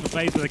bleak there for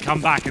FaZe, but they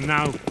come back, and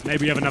now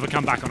maybe we have another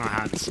comeback on our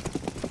hands.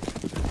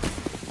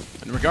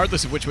 And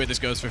regardless of which way this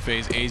goes for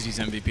FaZe, AZ's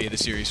MVP of the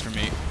series for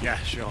me. Yeah,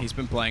 sure. He's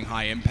been playing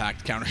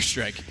high-impact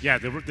Counter-Strike. Yeah,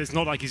 it's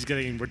not like he's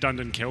getting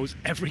redundant kills.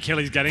 Every kill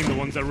he's getting, the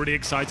ones that are really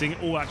exciting,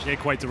 all actually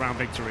equate to round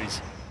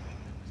victories.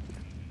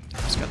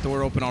 He's got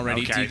door open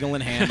already, Okay. Deagle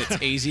in hand.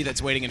 It's AZ that's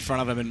waiting in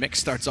front of him, and Mix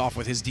starts off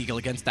with his Deagle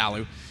against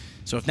Alu.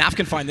 So if Naf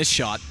can find this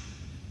shot,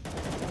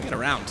 we get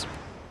around.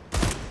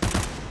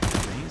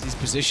 AZ's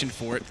positioned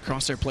for it.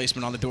 Crosshair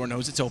placement on the door,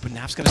 knows it's open.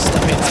 Naf's gonna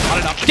step in, spot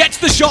it up, gets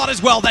the shot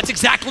as well. That's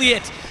exactly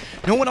it.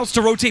 No one else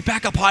to rotate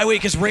back up highway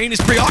because Rain is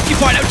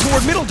preoccupied out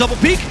toward middle. Double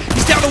peek.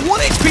 He's down to 1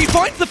 HP,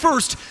 finds the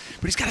first,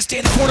 but he's got to stay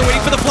in the corner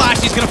waiting for the flash.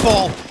 He's gonna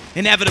fall.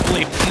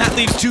 Inevitably, and that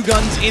leaves 2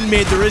 guns in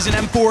mid. There is an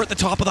M4 at the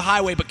top of the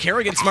highway, but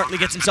Kerrigan smartly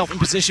gets himself in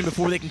position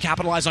before they can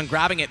capitalize on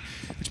grabbing it,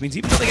 which means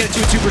even though they get a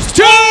 2-2 versus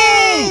 2,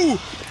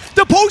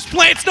 the post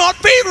plant's not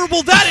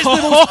favorable. That is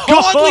the most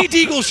godly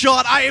Deagle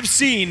shot I have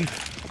seen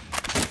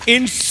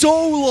in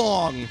so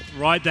long.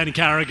 Right then,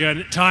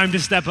 Kerrigan, time to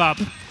step up.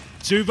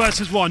 2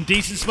 versus 1,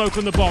 decent smoke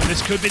on the bomb.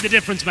 This could be the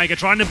difference maker,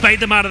 trying to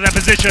bait them out of their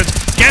position.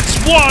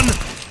 Gets 1.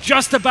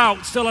 Just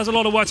about. Still has a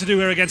lot of work to do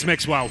here against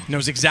Mixwell.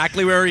 Knows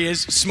exactly where he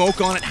is. Smoke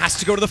on it. Has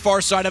to go to the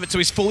far side of it, so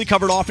he's fully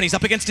covered off, and he's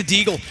up against a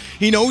Deagle.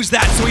 He knows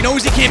that, so he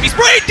knows he can't be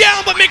sprayed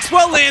down, but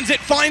Mixwell lands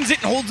it, finds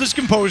it, and holds his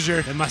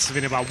composure. There must have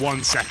been about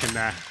 1 second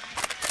there.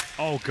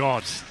 Oh,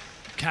 God.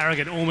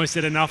 Kerrigan almost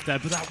did enough there,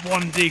 but that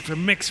 1 dig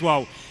from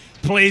Mixwell.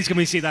 Please, can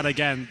we see that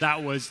again?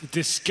 That was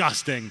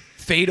disgusting.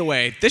 Fade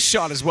away. This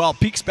shot as well.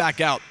 Peeks back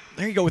out.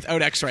 There you go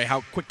without X-ray,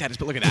 how quick that is,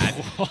 but look at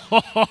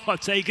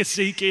that. Take a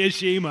seat,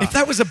 Kiyashima. If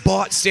that was a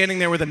bot standing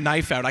there with a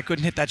knife out, I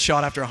couldn't hit that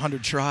shot after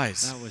 100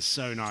 tries. That was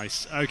so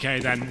nice. Okay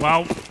then,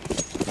 well,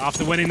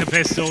 after winning the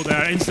pistol,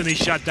 they're instantly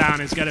shut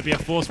down. It's going to be a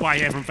force buy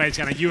here from FaZe.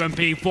 A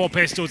UMP, 4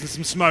 pistols and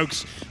some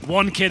smokes.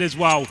 1 kid as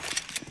well.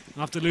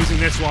 After losing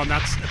this one,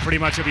 that's pretty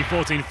much it'll be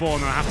 14-4, and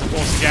they'll have to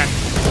force again.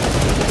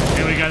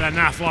 Here we go, that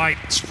Naf light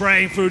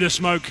spraying through the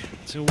smoke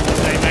towards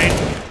A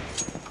main.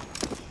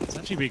 It's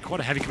actually be quite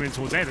a heavy commitment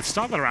towards A. Let's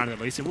start that round at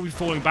least. It will be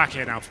falling back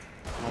here now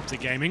from OpTic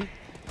Gaming.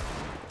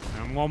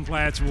 And 1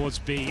 player towards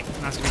B,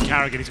 and that's going to be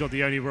Kerrigan. He's got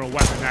the only real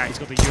weapon there. He's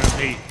got the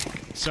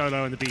UMP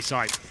solo in the B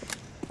side.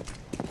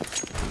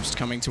 Just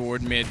coming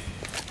toward mid.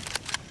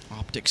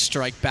 OpTic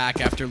strike back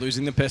after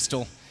losing the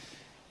pistol.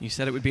 You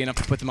said it would be enough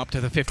to put them up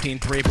to the 15-3,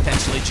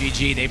 potentially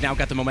GG. They've now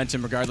got the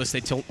momentum regardless. They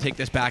take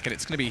this back, and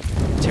it's going to be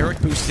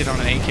Tarek boosted on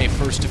an AK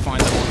first to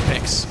find the 1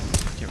 picks.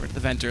 Get rid of the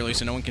vent early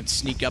so no one can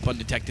sneak up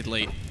undetected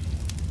late.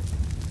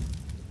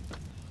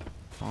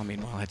 Ball,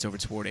 meanwhile, heads over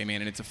toward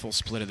A-man, and it's a full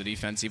split of the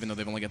defense, even though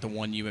they've only got the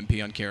 1 UMP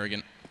on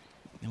Kerrigan.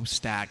 No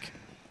stack.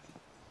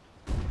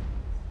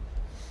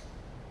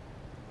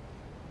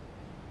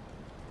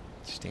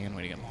 Stan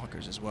waiting at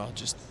lockers as well,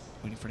 just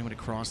waiting for anyone to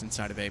cross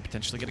inside of A,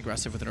 potentially get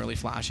aggressive with an early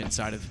flash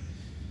inside of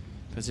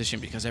position,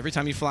 because every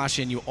time you flash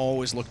in, you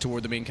always look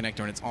toward the main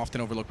connector, and it's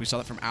often overlooked. We saw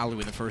that from Alu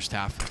in the first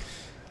half.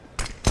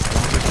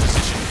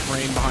 Position,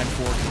 Rain behind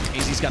Fork.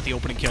 AZ's got the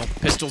opening kill.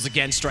 Pistols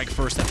again, strike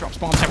first. That drops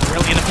bomb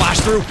temporarily in the flash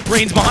through.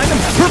 Rain's behind them.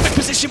 Perfect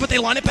position, but they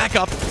line it back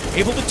up.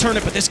 Able to turn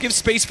it, but this gives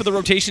space for the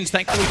rotations.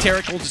 Thankfully,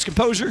 Tarek holds his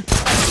composure.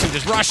 So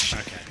just rush,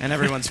 and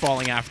everyone's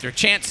falling after.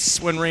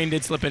 Chance when Rain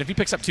did slip in. If he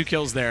picks up 2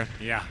 kills there,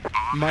 yeah,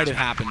 might have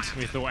happened.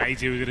 We thought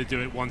AZ were going to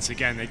do it once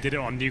again. They did it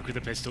on Nuke with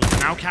the pistols.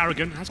 Now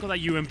Kerrigan has got that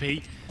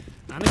UMP.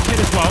 And a kid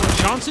as well. A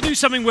chance to do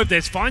something with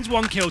this. Finds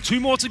 1 kill, 2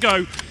 more to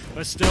go.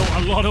 But still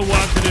a lot of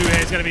work to do here.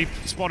 It's going to be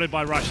spotted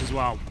by Rush as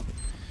well.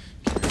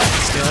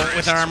 Still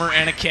with armor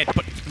and a kit,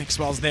 but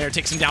Mixwell's there.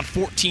 Takes him down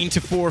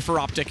 14-4 for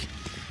OpTic.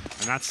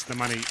 And that's the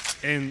money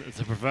in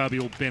the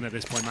proverbial bin at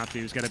this point,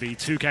 Map3. It's going to be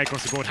 2K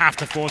across the board. Have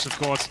to force, of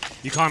course.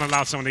 You can't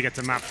allow someone to get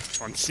to map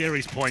on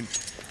series point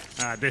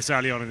this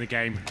early on in the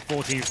game.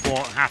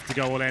 14-4, have to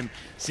go all in.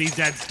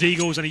 CZ's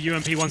Deagles and a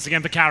UMP once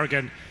again for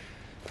Kerrigan.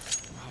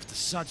 After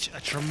such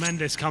a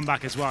tremendous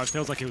comeback as well, it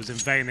feels like it was in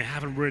vain. They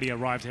haven't really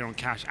arrived here on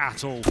cash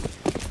at all.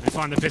 They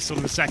find the pistol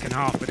in the second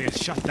half, but it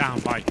is shut down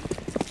by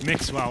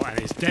Mixwell and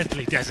his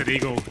deadly Desert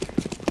Eagle.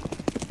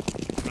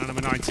 Round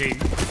number 19,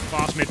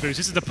 fast mid boost.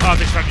 This is the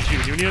perfect strategy.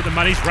 When you know the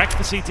money's wrecked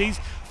for CTs,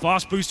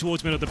 fast boost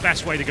towards middle, the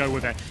best way to go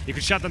with it. You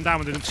can shut them down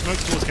with the smoke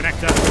towards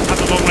connector, have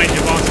the long range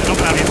advance, they're not going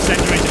to have the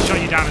incendiary to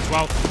shut you down as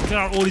well. Clear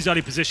out all these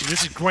early positions.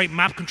 This is great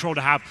map control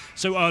to have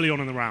so early on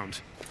in the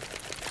round.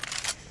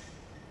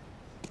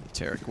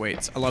 Tarek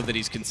waits. I love that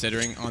he's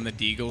considering on the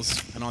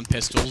Deagles and on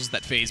pistols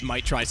that FaZe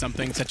might try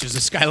something such as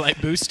a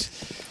skylight boost.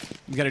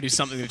 You got to do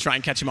something to try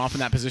and catch him off in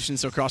that position,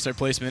 so crosshair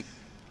placement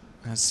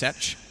has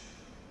Setch.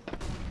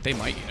 They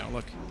might, you know,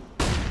 look.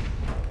 I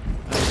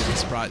wouldn't be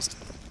surprised.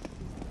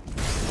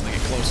 They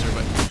get closer,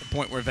 but the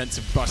point where vents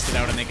have busted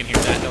out and they can hear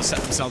that, they'll set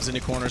themselves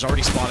into corners.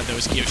 Already spotted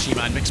those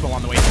Kiyoshima, and Mixwell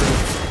on the way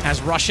through.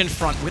 Has Rush in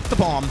front with the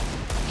bomb.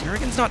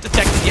 Kerrigan's not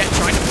detected yet,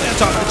 trying to play on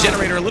top of the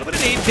generator. A little bit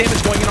of nade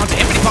damage going on to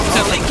him, but he pops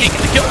that link kick,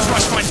 and the kills.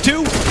 Rush finds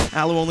 2.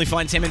 Alu only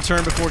finds him in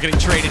turn before getting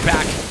traded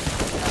back.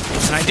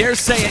 And I dare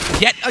say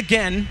it, yet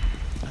again,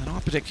 an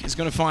OpTic is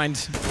going to find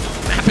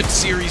rapid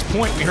series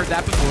point. We heard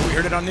that before, we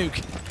heard it on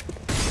Nuke.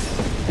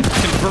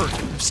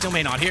 Convert, still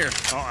may not hear.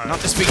 Not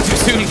to speak too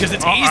soon because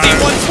it's easy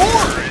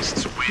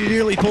once more! He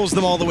nearly pulls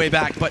them all the way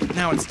back, but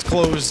now it's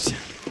closed.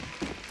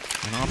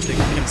 And OpTic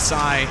can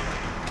sigh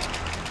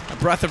a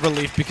breath of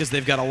relief because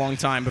they've got a long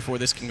time before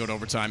this can go to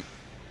overtime.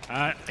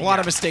 A lot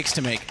of mistakes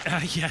to make.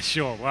 Yeah,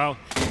 sure. Well,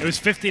 it was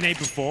 15-8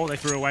 before they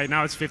threw away.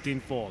 Now it's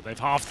 15-4. They've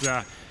halved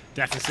the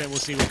deficit. We'll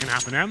see what can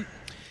happen now.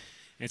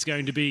 It's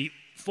going to be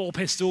 4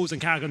 pistols and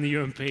Carrigan the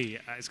UMP.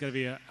 It's going to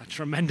be a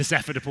tremendous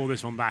effort to pull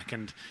this one back,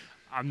 and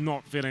I'm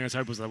not feeling as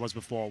hopeless as I was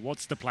before.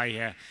 What's the play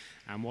here,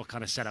 and what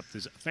kind of setup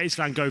does FaZe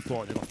go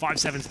for? They've got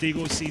 5-7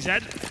 Steagles,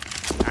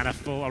 CZ, and a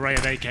full array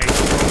of AKs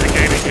from the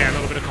gaming here. A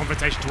little bit of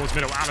confrontation towards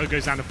middle. Alu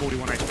goes down to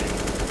 41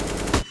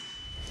 HP.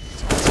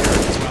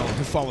 As well,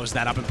 who follows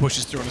that up and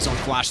pushes through on his own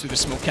flash through the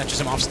smoke, catches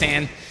him off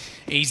stand.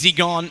 AZ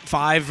gone,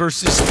 5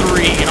 versus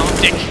 3, and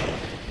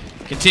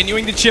OpTic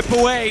continuing to chip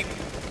away.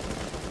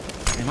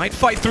 They might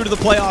fight through to the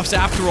playoffs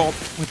after all,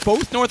 with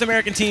both North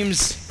American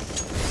teams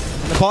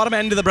on the bottom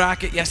end of the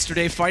bracket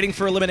yesterday, fighting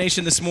for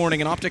elimination this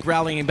morning, and OpTic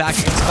rallying back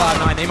against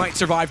Cloud9. They might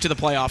survive to the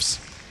playoffs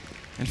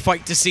and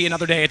fight to see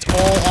another day. It's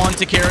all on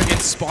to Kerrigan,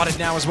 spotted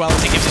now as well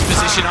as he gives his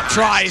position up,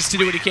 tries to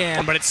do what he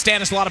can, but it's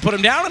Stanislaw to put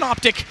him down, and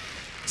OpTic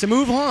to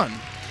move on.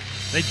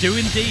 They do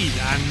indeed,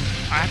 and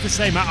I have to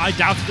say, Matt, I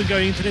doubted them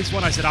going into this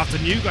one. I said after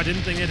Nuke, I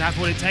didn't think they'd have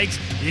what it takes.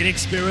 The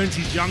inexperience,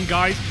 these young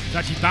guys, to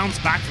actually bounce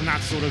back from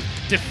that sort of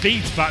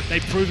defeat, but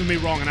they've proven me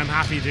wrong, and I'm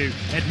happy to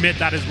admit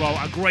that as well.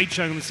 A great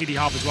showing on the CD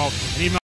half as well. And even